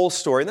know her whole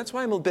story, and that's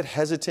why I'm a bit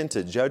hesitant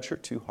to judge her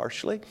too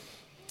harshly.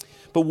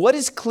 But what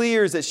is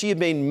clear is that she had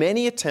made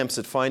many attempts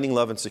at finding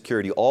love and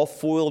security, all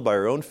foiled by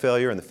her own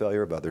failure and the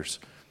failure of others,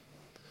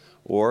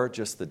 or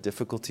just the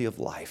difficulty of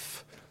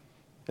life.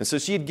 And so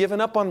she had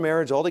given up on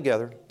marriage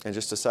altogether and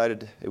just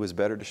decided it was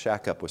better to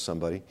shack up with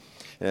somebody.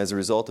 And as a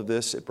result of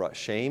this, it brought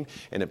shame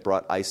and it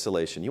brought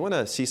isolation. You want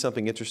to see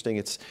something interesting?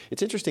 It's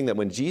interesting that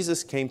when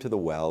Jesus came to the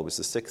well, it was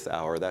the 6th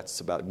hour.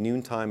 That's about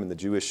noontime in the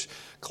Jewish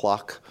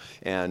clock.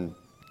 And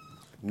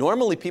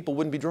normally people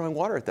wouldn't be drawing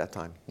water at that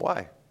time.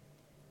 Why?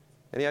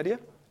 Any idea?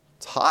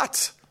 It's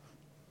hot.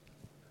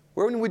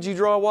 When would you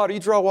draw water?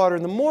 You draw water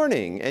in the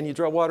morning and you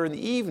draw water in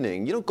the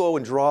evening. You don't go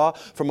and draw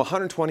from a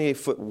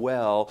 128-foot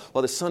well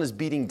while the sun is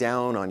beating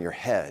down on your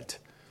head.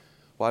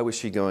 Why was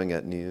she going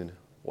at noon?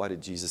 Why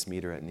did Jesus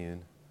meet her at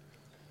noon?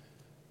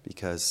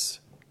 Because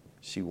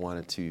she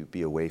wanted to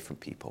be away from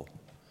people.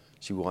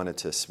 She wanted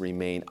to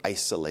remain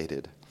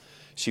isolated.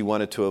 She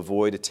wanted to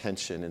avoid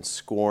attention and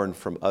scorn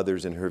from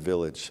others in her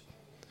village.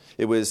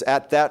 It was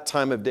at that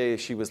time of day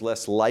she was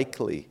less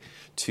likely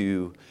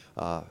to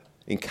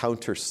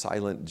encounter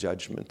silent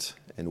judgment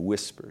and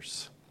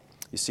whispers.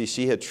 You see,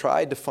 she had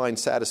tried to find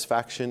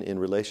satisfaction in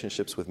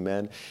relationships with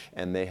men,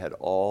 and they had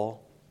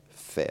all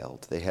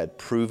failed. They had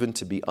proven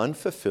to be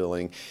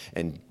unfulfilling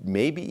and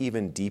maybe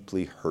even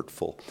deeply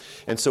hurtful.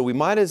 And so we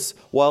might as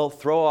well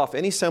throw off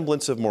any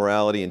semblance of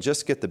morality and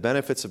just get the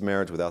benefits of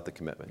marriage without the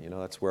commitment. You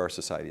know, that's where our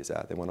society is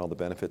at. They want all the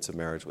benefits of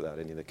marriage without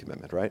any of the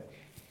commitment, right?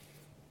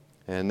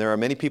 And there are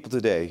many people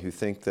today who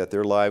think that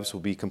their lives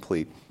will be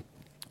complete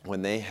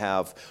when they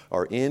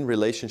are in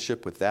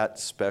relationship with that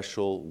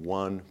special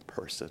one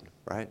person,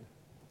 right?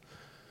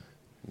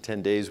 In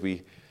 10 days,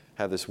 we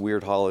have this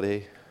weird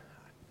holiday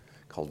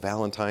called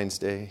Valentine's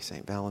Day,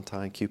 St.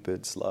 Valentine,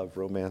 Cupid's love,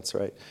 romance,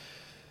 right?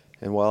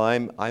 And while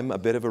I'm a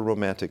bit of a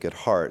romantic at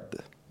heart,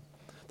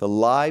 the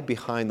lie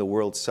behind the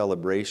world's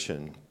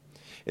celebration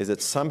is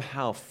that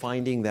somehow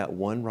finding that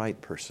one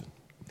right person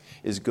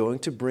is going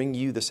to bring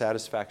you the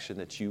satisfaction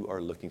that you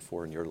are looking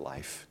for in your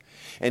life.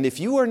 And if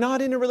you are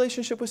not in a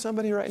relationship with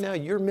somebody right now,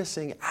 you're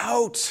missing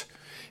out.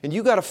 And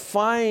you got to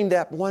find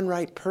that one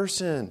right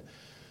person.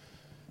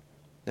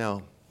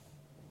 Now,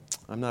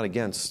 I'm not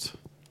against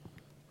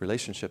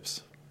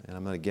relationships, and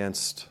I'm not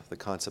against the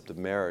concept of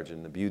marriage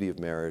and the beauty of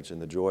marriage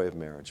and the joy of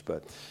marriage.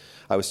 But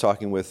I was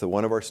talking with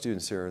one of our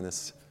students here in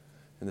this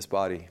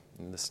body,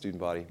 in this student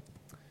body,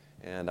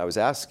 and I was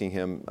asking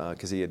him,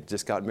 because he had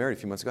just gotten married a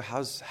few months ago,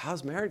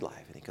 how's married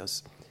life? And he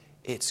goes,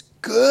 it's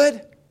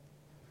good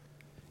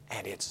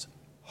and it's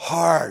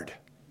hard.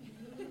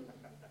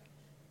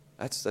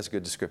 That's a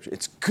good description.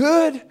 It's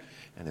good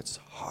and it's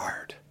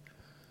hard.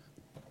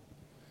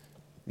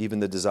 Even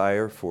the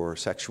desire for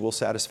sexual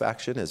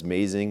satisfaction, as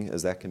amazing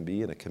as that can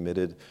be in a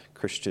committed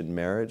Christian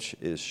marriage,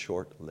 is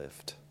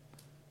short-lived.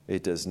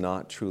 It does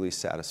not truly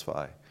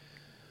satisfy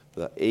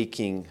the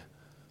aching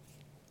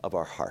of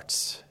our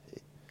hearts.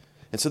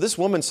 And so this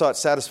woman sought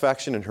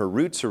satisfaction in her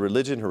roots, her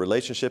religion, her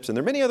relationships, and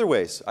there are many other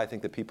ways I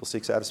think that people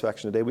seek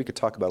satisfaction today. We could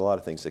talk about a lot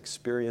of things,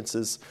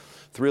 experiences,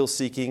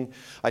 thrill-seeking.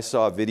 I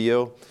saw a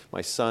video.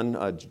 My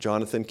son,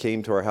 Jonathan,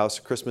 came to our house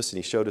at Christmas, and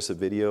he showed us a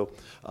video.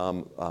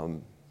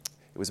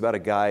 It was about a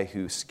guy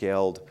who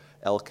scaled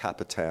El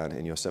Capitan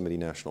in Yosemite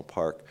National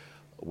Park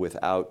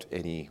without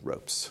any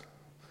ropes.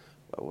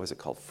 What was it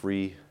called?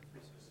 Free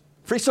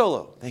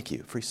Solo. Thank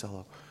you. Free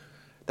Solo.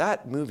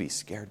 That movie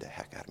scared the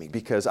heck out of me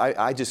because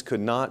I just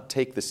could not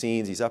take the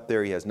scenes. He's up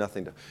there. He has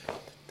nothing to...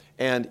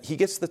 And he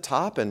gets to the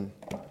top, and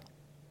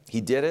he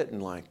did it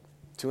in like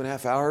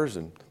 2.5 hours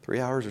and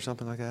 3 hours or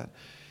something like that.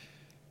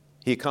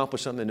 He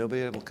accomplished something that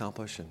nobody able to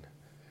accomplish. And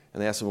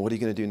they asked him, well, what are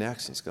you going to do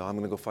next? And he's going, I'm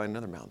going to go find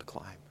another mountain to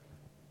climb.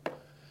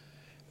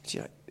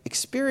 But,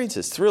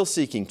 experiences,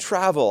 thrill-seeking,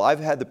 travel.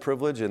 I've had the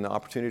privilege and the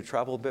opportunity to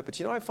travel a bit, but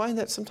I find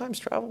that sometimes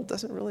travel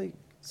doesn't really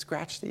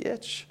scratch the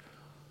itch.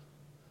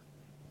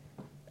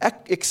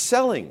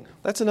 Excelling.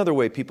 That's another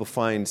way people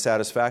find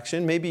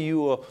satisfaction. Maybe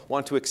you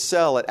want to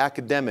excel at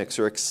academics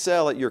or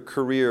excel at your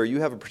career.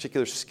 You have a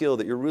particular skill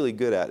that you're really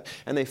good at.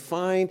 And they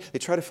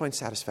try to find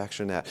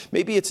satisfaction in that.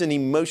 Maybe it's an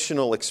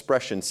emotional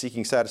expression,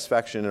 seeking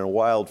satisfaction in a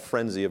wild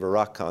frenzy of a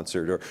rock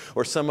concert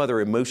or some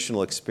other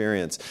emotional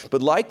experience.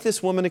 But like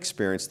this woman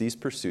experienced, these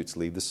pursuits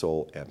leave the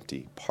soul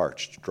empty,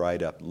 parched,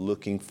 dried up,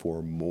 looking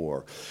for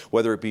more.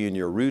 Whether it be in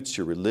your roots,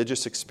 your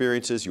religious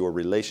experiences, your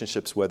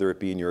relationships, whether it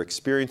be in your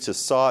experiences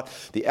sought,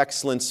 the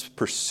excellence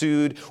pursued,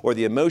 or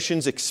the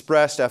emotions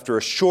expressed, after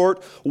a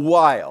short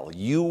while,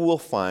 you will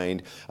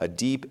find a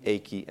deep,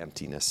 achy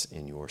emptiness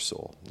in your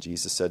soul.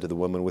 Jesus said to the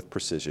woman with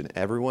precision,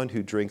 everyone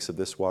who drinks of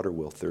this water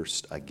will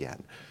thirst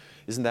again.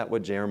 Isn't that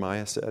what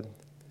Jeremiah said?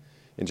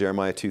 In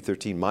Jeremiah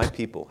 2:13, my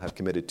people have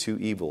committed two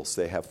evils.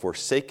 They have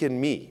forsaken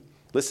me.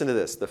 Listen to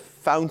this, the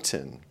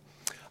fountain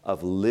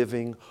of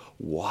living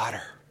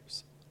water.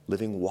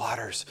 Living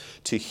waters,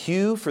 to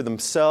hew for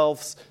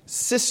themselves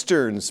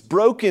cisterns,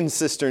 broken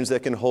cisterns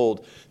that can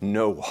hold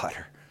no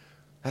water.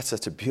 That's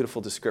such a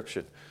beautiful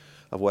description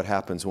of what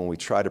happens when we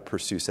try to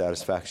pursue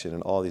satisfaction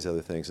and all these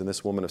other things. And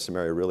this woman of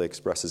Samaria really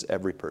expresses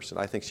every person.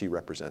 I think she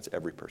represents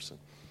every person.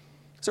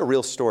 It's a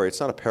real story. It's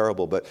not a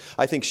parable, but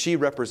I think she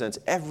represents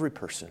every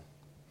person.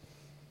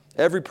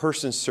 Every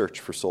person's search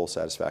for soul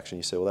satisfaction.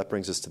 You say, well, that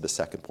brings us to the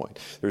second point.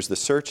 There's the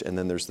search, and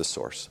then there's the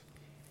source.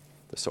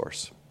 The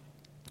source.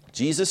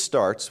 Jesus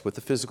starts with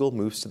the physical,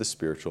 moves to the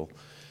spiritual.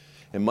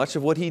 And much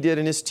of what he did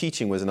in his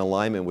teaching was in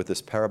alignment with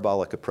this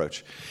parabolic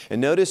approach.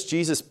 And notice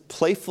Jesus'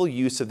 playful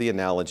use of the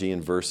analogy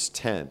in verse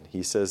 10.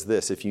 He says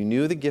this, if you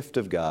knew the gift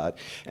of God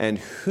and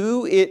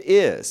who it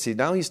is. See,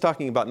 now he's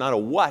talking about not a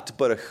what,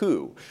 but a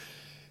who.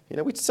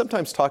 We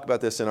sometimes talk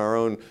about this in our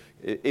own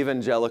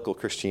evangelical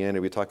Christianity.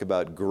 We talk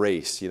about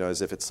grace,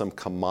 as if it's some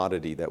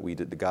commodity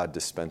that God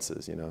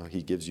dispenses.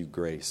 He gives you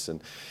grace.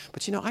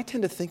 But I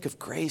tend to think of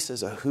grace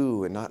as a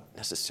who and not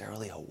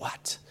necessarily a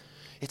what.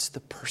 It's the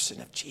person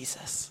of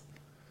Jesus.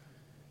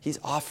 He's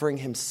offering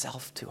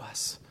himself to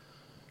us.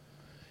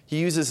 He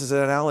uses this as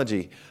an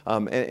analogy.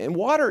 And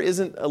water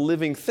isn't a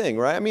living thing,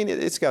 right? I mean,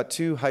 it's got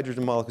two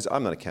hydrogen molecules.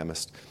 I'm not a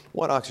chemist.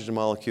 One oxygen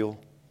molecule.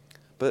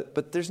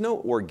 But there's no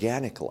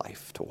organic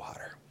life to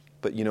water.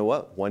 But you know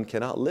what? One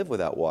cannot live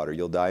without water.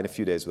 You'll die in a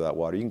few days without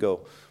water. You can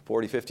go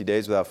 40, 50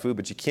 days without food,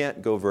 but you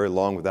can't go very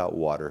long without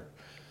water.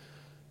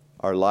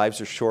 Our lives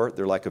are short.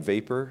 They're like a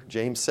vapor,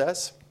 James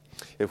says.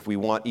 If we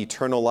want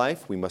eternal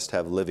life, we must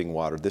have living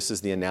water. This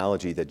is the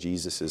analogy that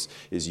Jesus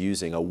is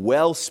using. A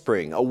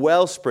wellspring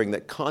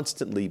that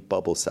constantly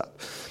bubbles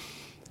up.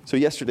 So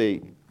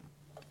yesterday,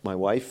 my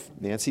wife,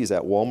 Nancy, is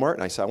at Walmart,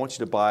 and I said, I want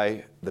you to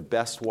buy the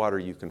best water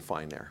you can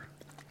find there.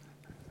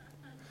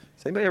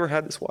 Has anybody ever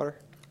had this water?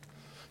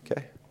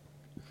 Okay.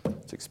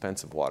 It's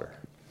expensive water.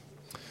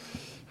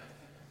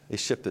 They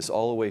ship this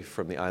all the way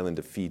from the island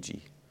of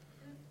Fiji.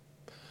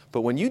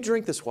 But when you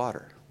drink this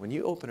water, when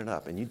you open it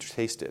up and you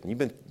taste it, and you've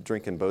been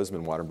drinking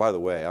Bozeman water, and by the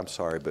way, I'm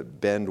sorry,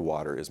 but Bend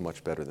water is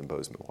much better than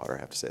Bozeman water. I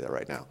have to say that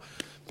right now.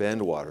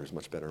 Bend water is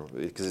much better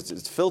because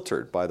it's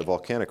filtered by the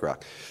volcanic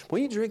rock.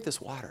 When you drink this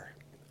water,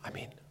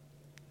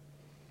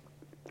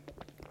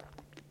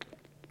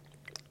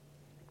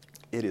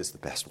 it is the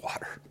best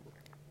water.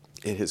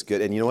 It is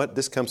good. And you know what?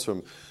 This comes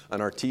from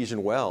an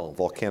artesian well,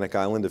 volcanic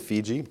island of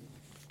Fiji,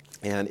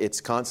 and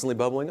it's constantly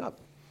bubbling up.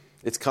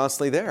 It's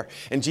constantly there.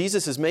 And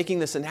Jesus is making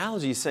this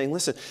analogy. He's saying,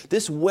 listen,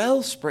 this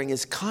wellspring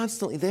is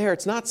constantly there.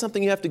 It's not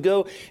something you have to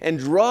go and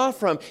draw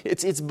from.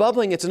 It's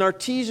bubbling. It's an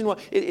artesian well.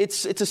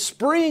 It's a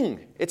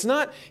spring. It's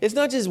not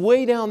just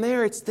way down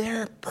there. It's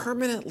there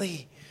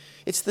permanently.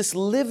 It's this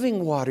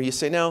living water. You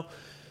say, now,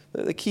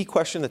 the key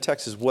question in the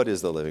text is, what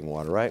is the living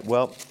water, right?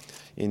 Well,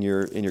 in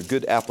your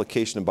good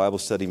application of Bible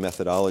study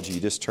methodology,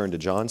 you just turn to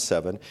John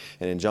 7.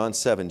 And in John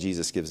 7,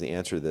 Jesus gives the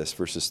answer to this,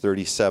 verses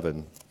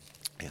 37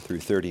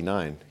 through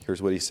 39.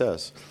 Here's what he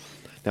says.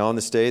 Now on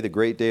this day, the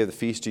great day of the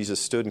feast,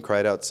 Jesus stood and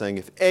cried out, saying,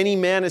 if any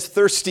man is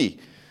thirsty,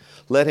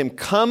 let him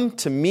come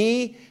to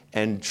me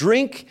and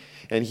drink.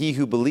 And he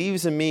who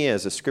believes in me,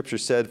 as the scripture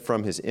said,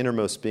 from his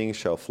innermost being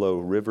shall flow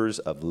rivers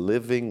of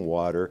living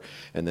water.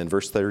 And then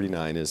verse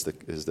 39 is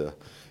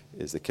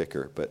the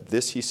kicker. But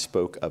this he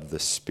spoke of the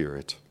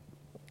Spirit,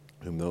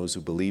 whom those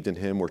who believed in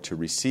him were to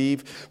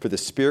receive, for the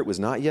Spirit was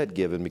not yet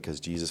given because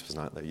Jesus was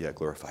not yet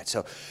glorified.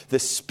 So the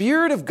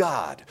Spirit of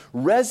God,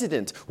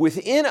 resident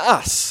within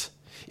us,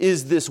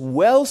 is this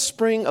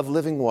wellspring of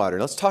living water.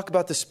 Now let's talk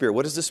about the Spirit.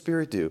 What does the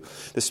Spirit do?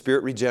 The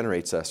Spirit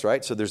regenerates us,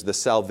 right? So there's the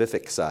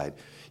salvific side.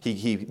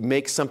 He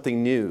makes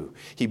something new.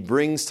 He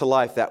brings to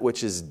life that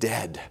which is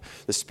dead.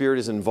 The Spirit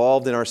is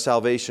involved in our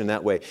salvation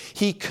that way.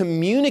 He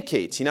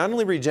communicates. He not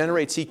only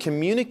regenerates, he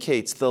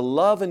communicates the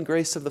love and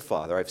grace of the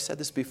Father. I've said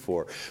this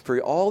before.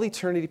 For all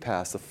eternity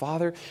past, the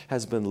Father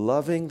has been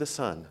loving the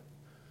Son.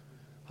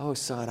 Oh,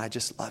 Son, I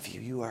just love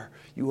you.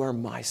 You are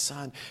my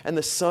Son. And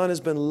the Son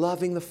has been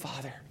loving the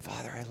Father.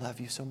 Father, I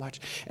love you so much.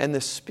 And the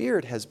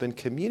Spirit has been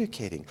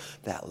communicating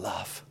that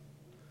love.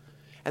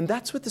 And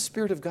that's what the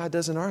Spirit of God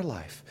does in our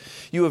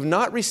life. You have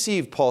not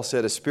received, Paul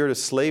said, a spirit of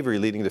slavery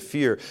leading to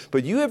fear,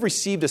 but you have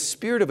received a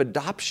spirit of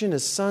adoption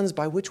as sons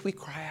by which we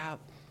cry out,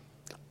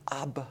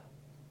 Abba,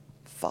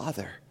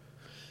 Father.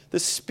 The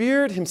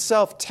Spirit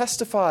himself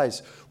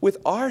testifies with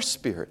our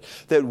spirit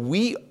that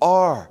we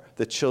are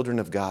the children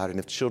of God, and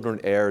if children,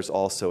 heirs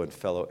also, and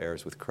fellow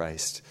heirs with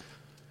Christ.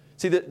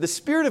 See, the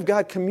Spirit of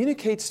God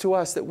communicates to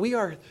us that we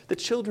are the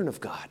children of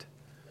God.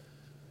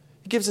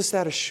 He gives us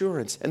that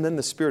assurance, and then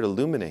the Spirit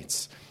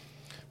illuminates.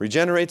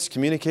 Regenerates,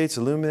 communicates,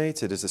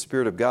 illuminates. It is the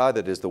Spirit of God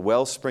that is the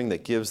wellspring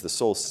that gives the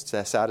soul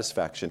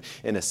satisfaction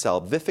in a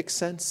salvific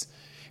sense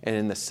and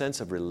in the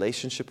sense of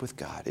relationship with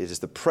God. It is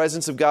the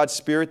presence of God's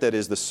Spirit that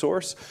is the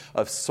source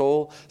of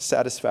soul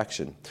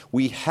satisfaction.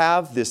 We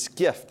have this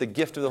gift, the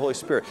gift of the Holy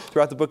Spirit.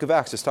 Throughout the book of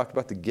Acts, it's talked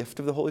about the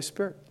gift of the Holy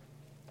Spirit.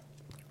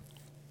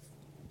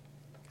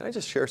 Can I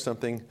just share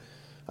something?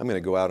 I'm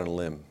going to go out on a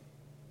limb.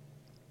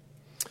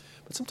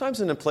 But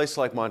sometimes in a place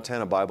like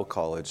Montana Bible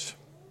College,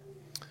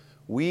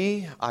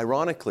 we,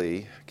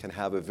 ironically, can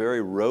have a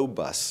very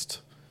robust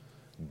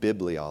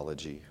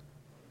bibliology.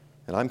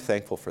 And I'm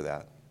thankful for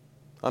that.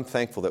 I'm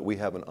thankful that we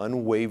have an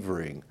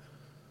unwavering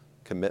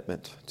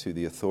commitment to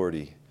the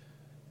authority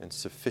and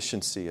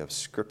sufficiency of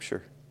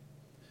Scripture.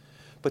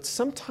 But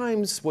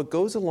sometimes what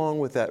goes along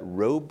with that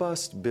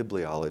robust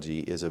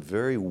bibliology is a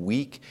very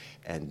weak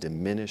and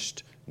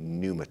diminished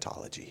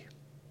pneumatology.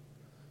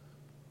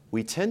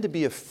 We tend to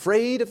be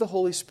afraid of the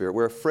Holy Spirit.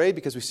 We're afraid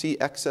because we see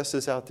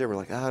excesses out there. We're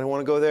like, I don't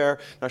want to go there.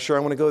 Not sure I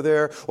want to go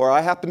there. Or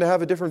I happen to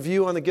have a different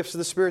view on the gifts of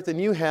the Spirit than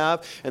you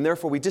have. And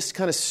therefore, we just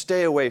kind of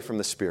stay away from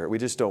the Spirit. We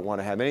just don't want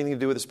to have anything to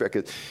do with the Spirit.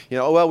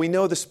 Because, we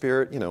know the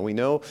Spirit. We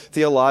know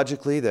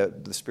theologically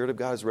that the Spirit of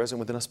God is resident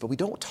within us. But we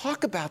don't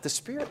talk about the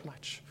Spirit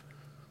much.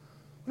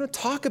 We don't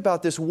talk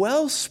about this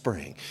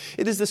wellspring.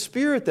 It is the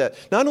Spirit that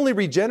not only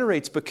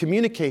regenerates, but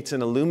communicates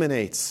and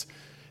illuminates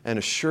and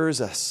assures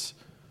us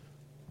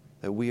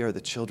that we are the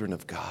children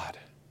of God.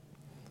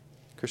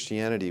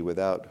 Christianity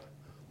without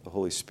the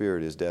Holy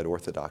Spirit is dead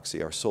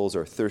orthodoxy. Our souls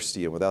are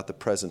thirsty, and without the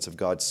presence of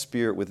God's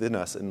Spirit within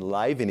us,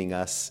 enlivening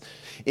us,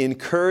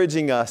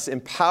 encouraging us,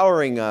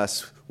 empowering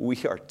us,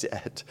 we are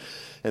dead.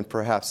 And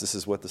perhaps this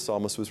is what the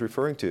psalmist was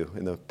referring to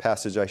in the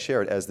passage I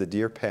shared. As the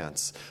deer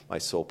pants, my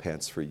soul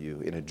pants for you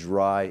in a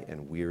dry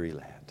and weary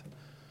land.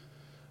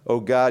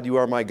 O God, you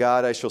are my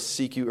God. I shall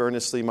seek you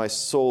earnestly. My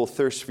soul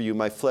thirsts for you.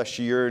 My flesh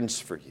yearns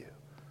for you.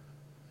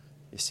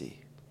 You see,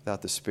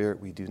 without the Spirit,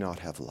 we do not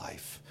have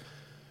life.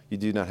 You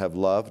do not have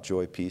love,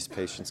 joy, peace,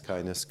 patience,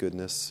 kindness,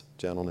 goodness,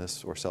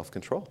 gentleness, or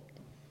self-control.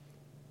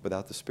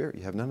 Without the Spirit,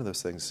 you have none of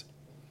those things.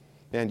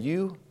 And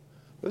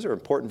those are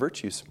important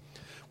virtues.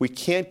 We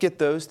can't get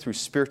those through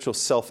spiritual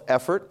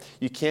self-effort.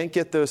 You can't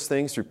get those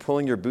things through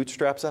pulling your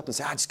bootstraps up and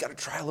say, I just got to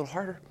try a little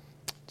harder.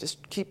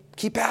 Just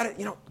keep at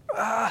it,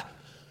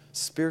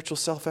 Spiritual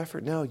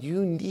self-effort. No,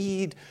 you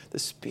need the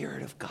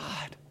Spirit of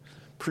God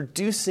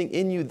producing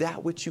in you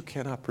that which you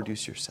cannot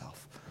produce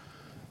yourself.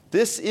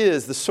 This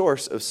is the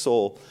source of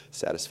soul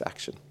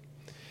satisfaction.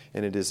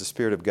 And it is the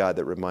Spirit of God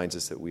that reminds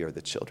us that we are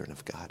the children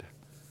of God.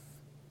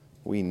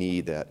 We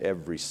need that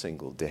every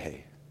single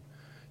day.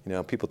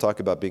 People talk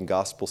about being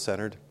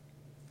gospel-centered.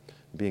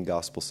 Being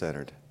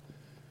gospel-centered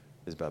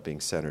is about being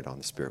centered on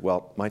the Spirit.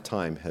 Well, my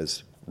time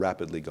has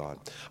rapidly gone.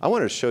 I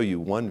wanted to show you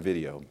one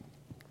video.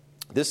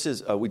 This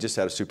is, we just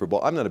had a Super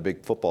Bowl. I'm not a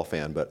big football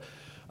fan, but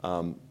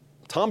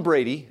Tom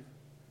Brady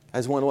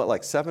has won,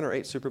 like 7 or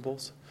 8 Super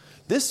Bowls?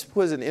 This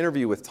was an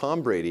interview with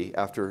Tom Brady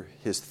after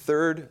his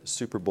 3rd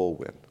Super Bowl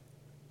win.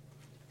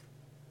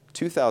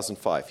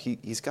 2005.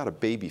 He's got a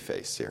baby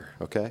face here,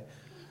 okay?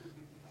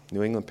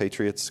 New England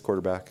Patriots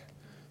quarterback.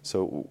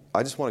 So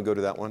I just want to go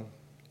to that one.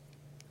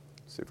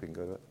 See if we can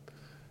go to it.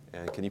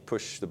 And can you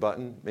push the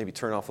button? Maybe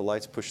turn off the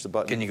lights, push the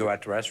button. Can you go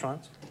out to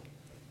restaurants?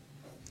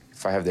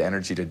 If I have the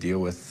energy to deal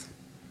with,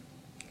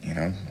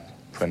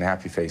 putting a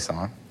happy face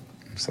on,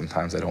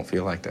 sometimes I don't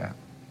feel like that.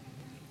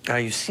 Now,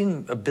 you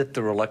seem a bit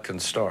the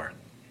reluctant star.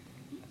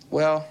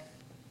 Well,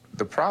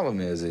 the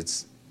problem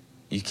is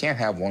you can't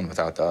have one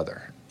without the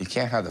other. You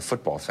can't have the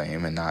football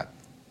fame and not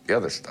the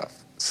other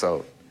stuff.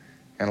 So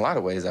in a lot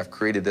of ways, I've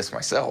created this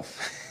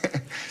myself.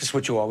 This is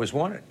what you always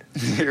wanted.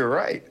 You're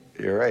right.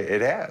 You're right.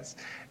 It has.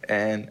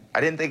 And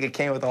I didn't think it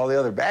came with all the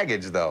other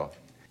baggage, though.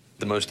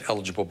 The most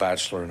eligible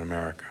bachelor in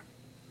America.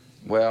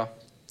 Well,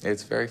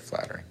 it's very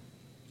flattering.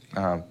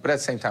 But at the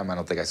same time, I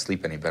don't think I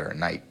sleep any better at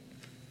night.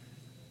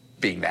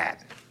 Being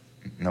that.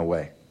 No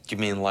way. You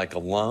mean like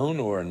alone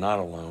or not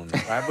alone?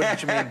 What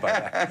did you mean by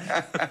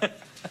that?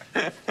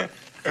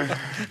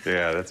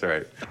 Yeah, that's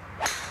right.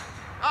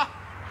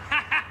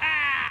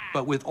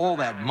 But with all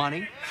that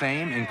money,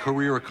 fame, and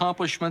career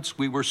accomplishments,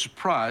 we were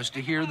surprised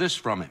to hear this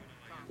from him.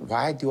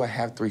 Why do I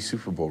have 3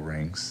 Super Bowl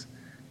rings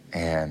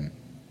and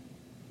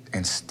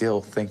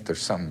still think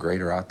there's something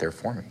greater out there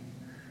for me?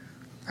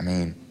 I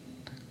mean,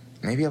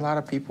 maybe a lot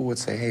of people would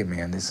say, hey,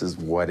 man, this is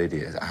what it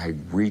is. I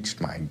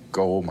reached my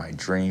goal, my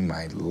dream,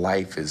 my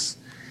life is...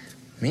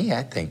 Me,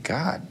 I think,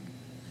 God,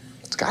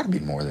 it's got to be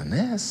more than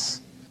this.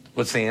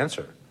 What's the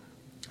answer?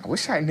 I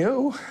wish I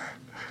knew.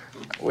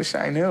 I wish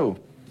I knew.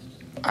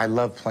 I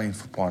love playing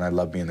football, and I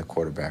love being the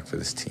quarterback for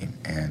this team.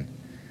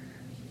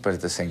 But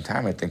at the same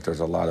time, I think there's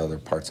a lot of other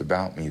parts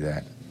about me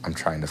that I'm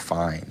trying to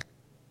find.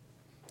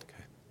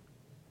 Okay.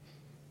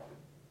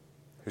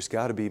 There's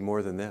got to be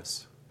more than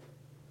this.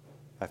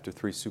 After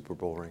 3 Super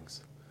Bowl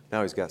rings.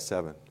 Now he's got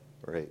 7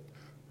 or 8.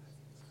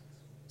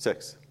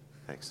 6.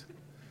 Thanks.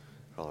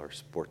 All our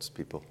sports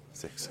people.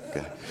 6.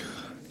 Okay.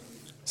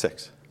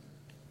 6.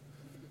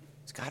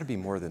 It's got to be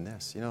more than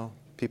this.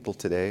 People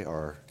today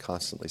are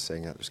constantly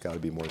saying that there's got to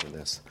be more than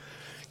this.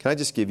 Can I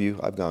just give you,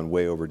 I've gone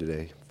way over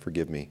today.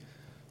 Forgive me.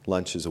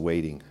 Lunch is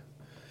awaiting.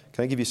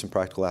 Can I give you some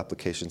practical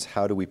applications?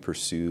 How do we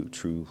pursue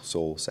true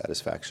soul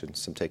satisfaction?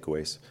 Some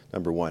takeaways.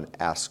 Number 1,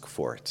 ask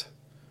for it.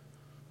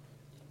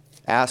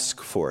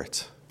 Ask for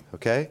it,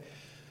 okay?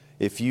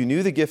 If you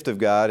knew the gift of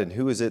God and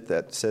who is it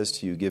that says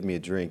to you, give me a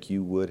drink,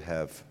 you would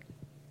have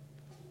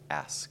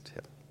asked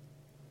him.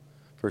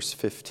 Verse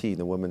 15,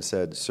 the woman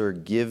said, Sir,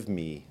 give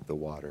me the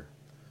water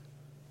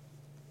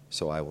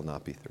so I will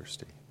not be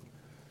thirsty.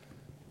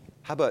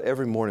 How about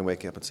every morning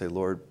waking up and say,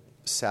 Lord,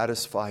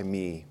 satisfy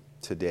me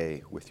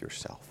today with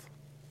yourself.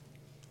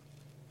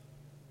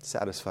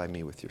 Satisfy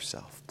me with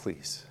yourself,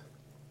 please.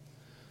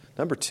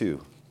 Number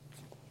 2,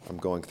 I'm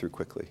going through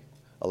quickly.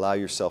 Allow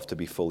yourself to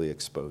be fully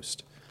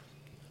exposed.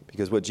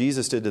 Because what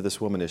Jesus did to this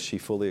woman is she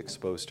fully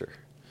exposed her.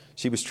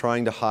 She was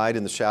trying to hide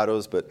in the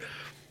shadows, but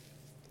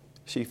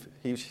he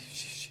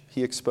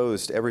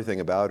exposed everything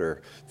about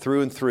her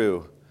through and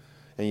through,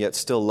 and yet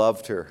still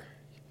loved her.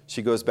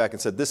 She goes back and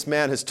said, this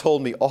man has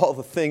told me all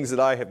the things that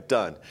I have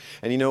done.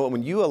 And you know what?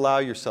 When you allow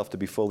yourself to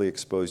be fully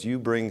exposed, you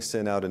bring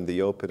sin out in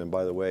the open. And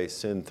by the way,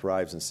 sin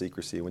thrives in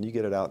secrecy. When you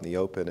get it out in the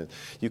open and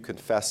you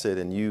confess it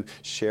and you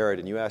share it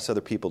and you ask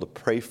other people to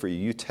pray for you,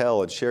 you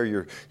tell and share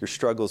your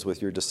struggles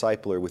with your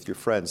disciple or with your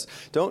friends.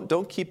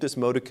 Don't keep this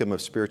modicum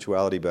of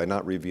spirituality by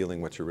not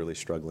revealing what you're really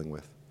struggling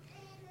with.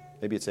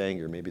 Maybe it's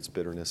anger, maybe it's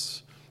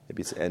bitterness,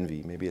 maybe it's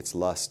envy, maybe it's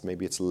lust,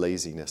 maybe it's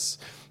laziness,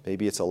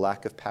 maybe it's a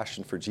lack of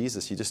passion for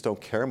Jesus. You just don't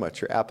care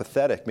much. You're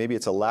apathetic. Maybe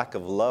it's a lack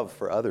of love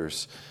for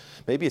others.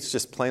 Maybe it's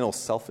just plain old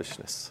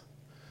selfishness.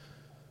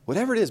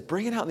 Whatever it is,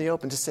 bring it out in the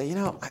open. Just say,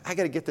 I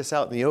got to get this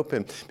out in the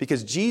open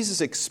because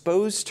Jesus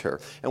exposed her.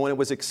 And when it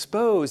was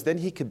exposed, then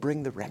he could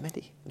bring the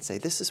remedy and say,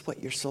 this is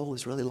what your soul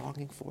is really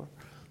longing for.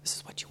 This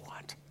is what you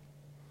want.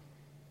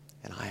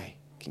 And I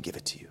can give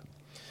it to you.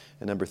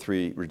 And number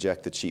 3,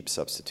 reject the cheap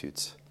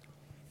substitutes.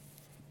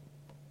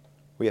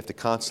 We have to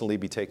constantly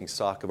be taking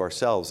stock of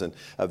ourselves and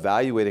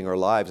evaluating our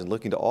lives and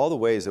looking to all the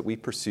ways that we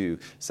pursue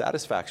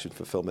satisfaction,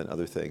 fulfillment,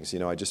 other things.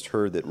 I just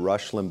heard that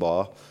Rush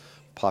Limbaugh,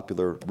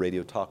 popular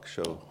radio talk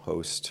show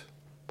host,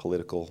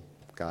 political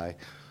guy,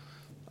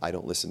 I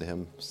don't listen to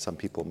him. Some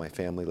people in my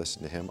family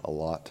listen to him a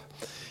lot.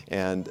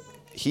 And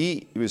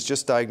he was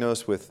just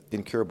diagnosed with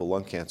incurable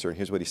lung cancer. And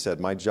here's what he said,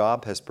 my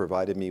job has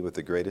provided me with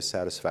the greatest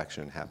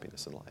satisfaction and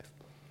happiness in life.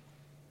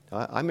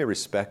 I may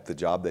respect the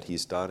job that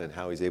he's done and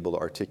how he's able to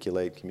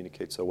articulate,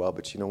 communicate so well,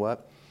 but you know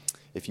what?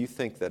 If you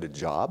think that a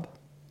job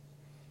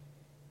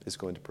is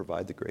going to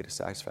provide the greatest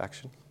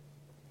satisfaction,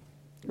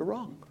 you're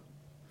wrong.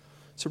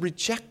 So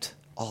reject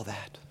all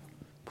that.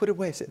 put it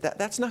away. Say,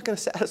 that's not going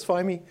to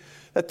satisfy me.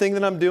 That thing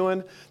that I'm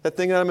doing, that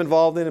thing that I'm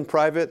involved in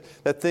private,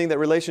 that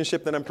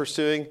relationship that I'm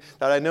pursuing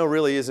that I know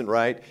really isn't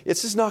right,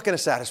 it's just not going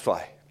to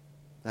satisfy.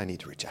 I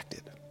need to reject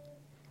it.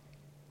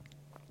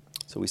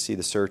 So we see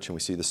the search and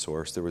we see the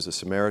source. There was a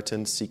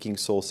Samaritan seeking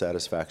soul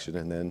satisfaction,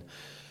 and then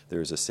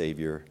there's a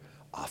Savior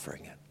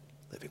offering it,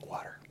 living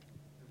water.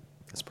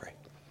 Let's pray.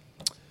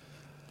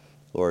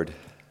 Lord,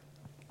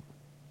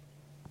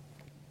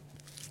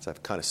 as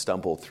I've kind of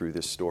stumbled through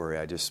this story,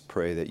 I just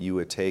pray that you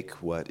would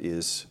take what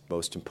is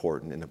most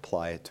important and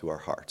apply it to our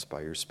hearts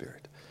by your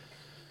Spirit.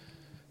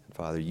 And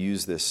Father,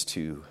 use this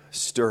to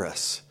stir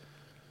us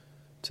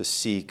to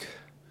seek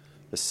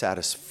the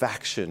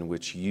satisfaction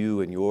which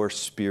you and your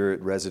Spirit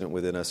resident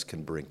within us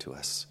can bring to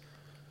us.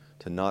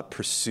 To not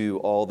pursue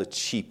all the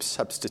cheap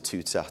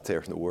substitutes out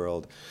there in the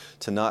world,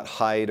 to not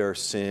hide our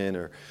sin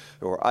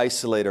or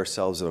isolate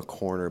ourselves in a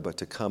corner, but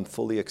to come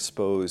fully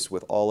exposed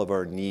with all of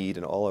our need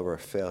and all of our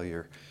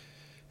failure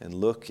and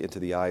look into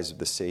the eyes of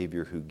the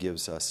Savior who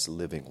gives us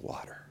living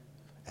water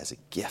as a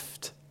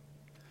gift.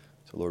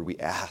 So Lord, we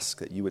ask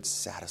that you would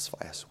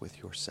satisfy us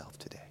with yourself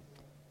today.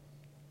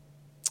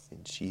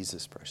 In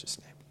Jesus' precious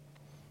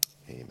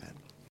name, amen.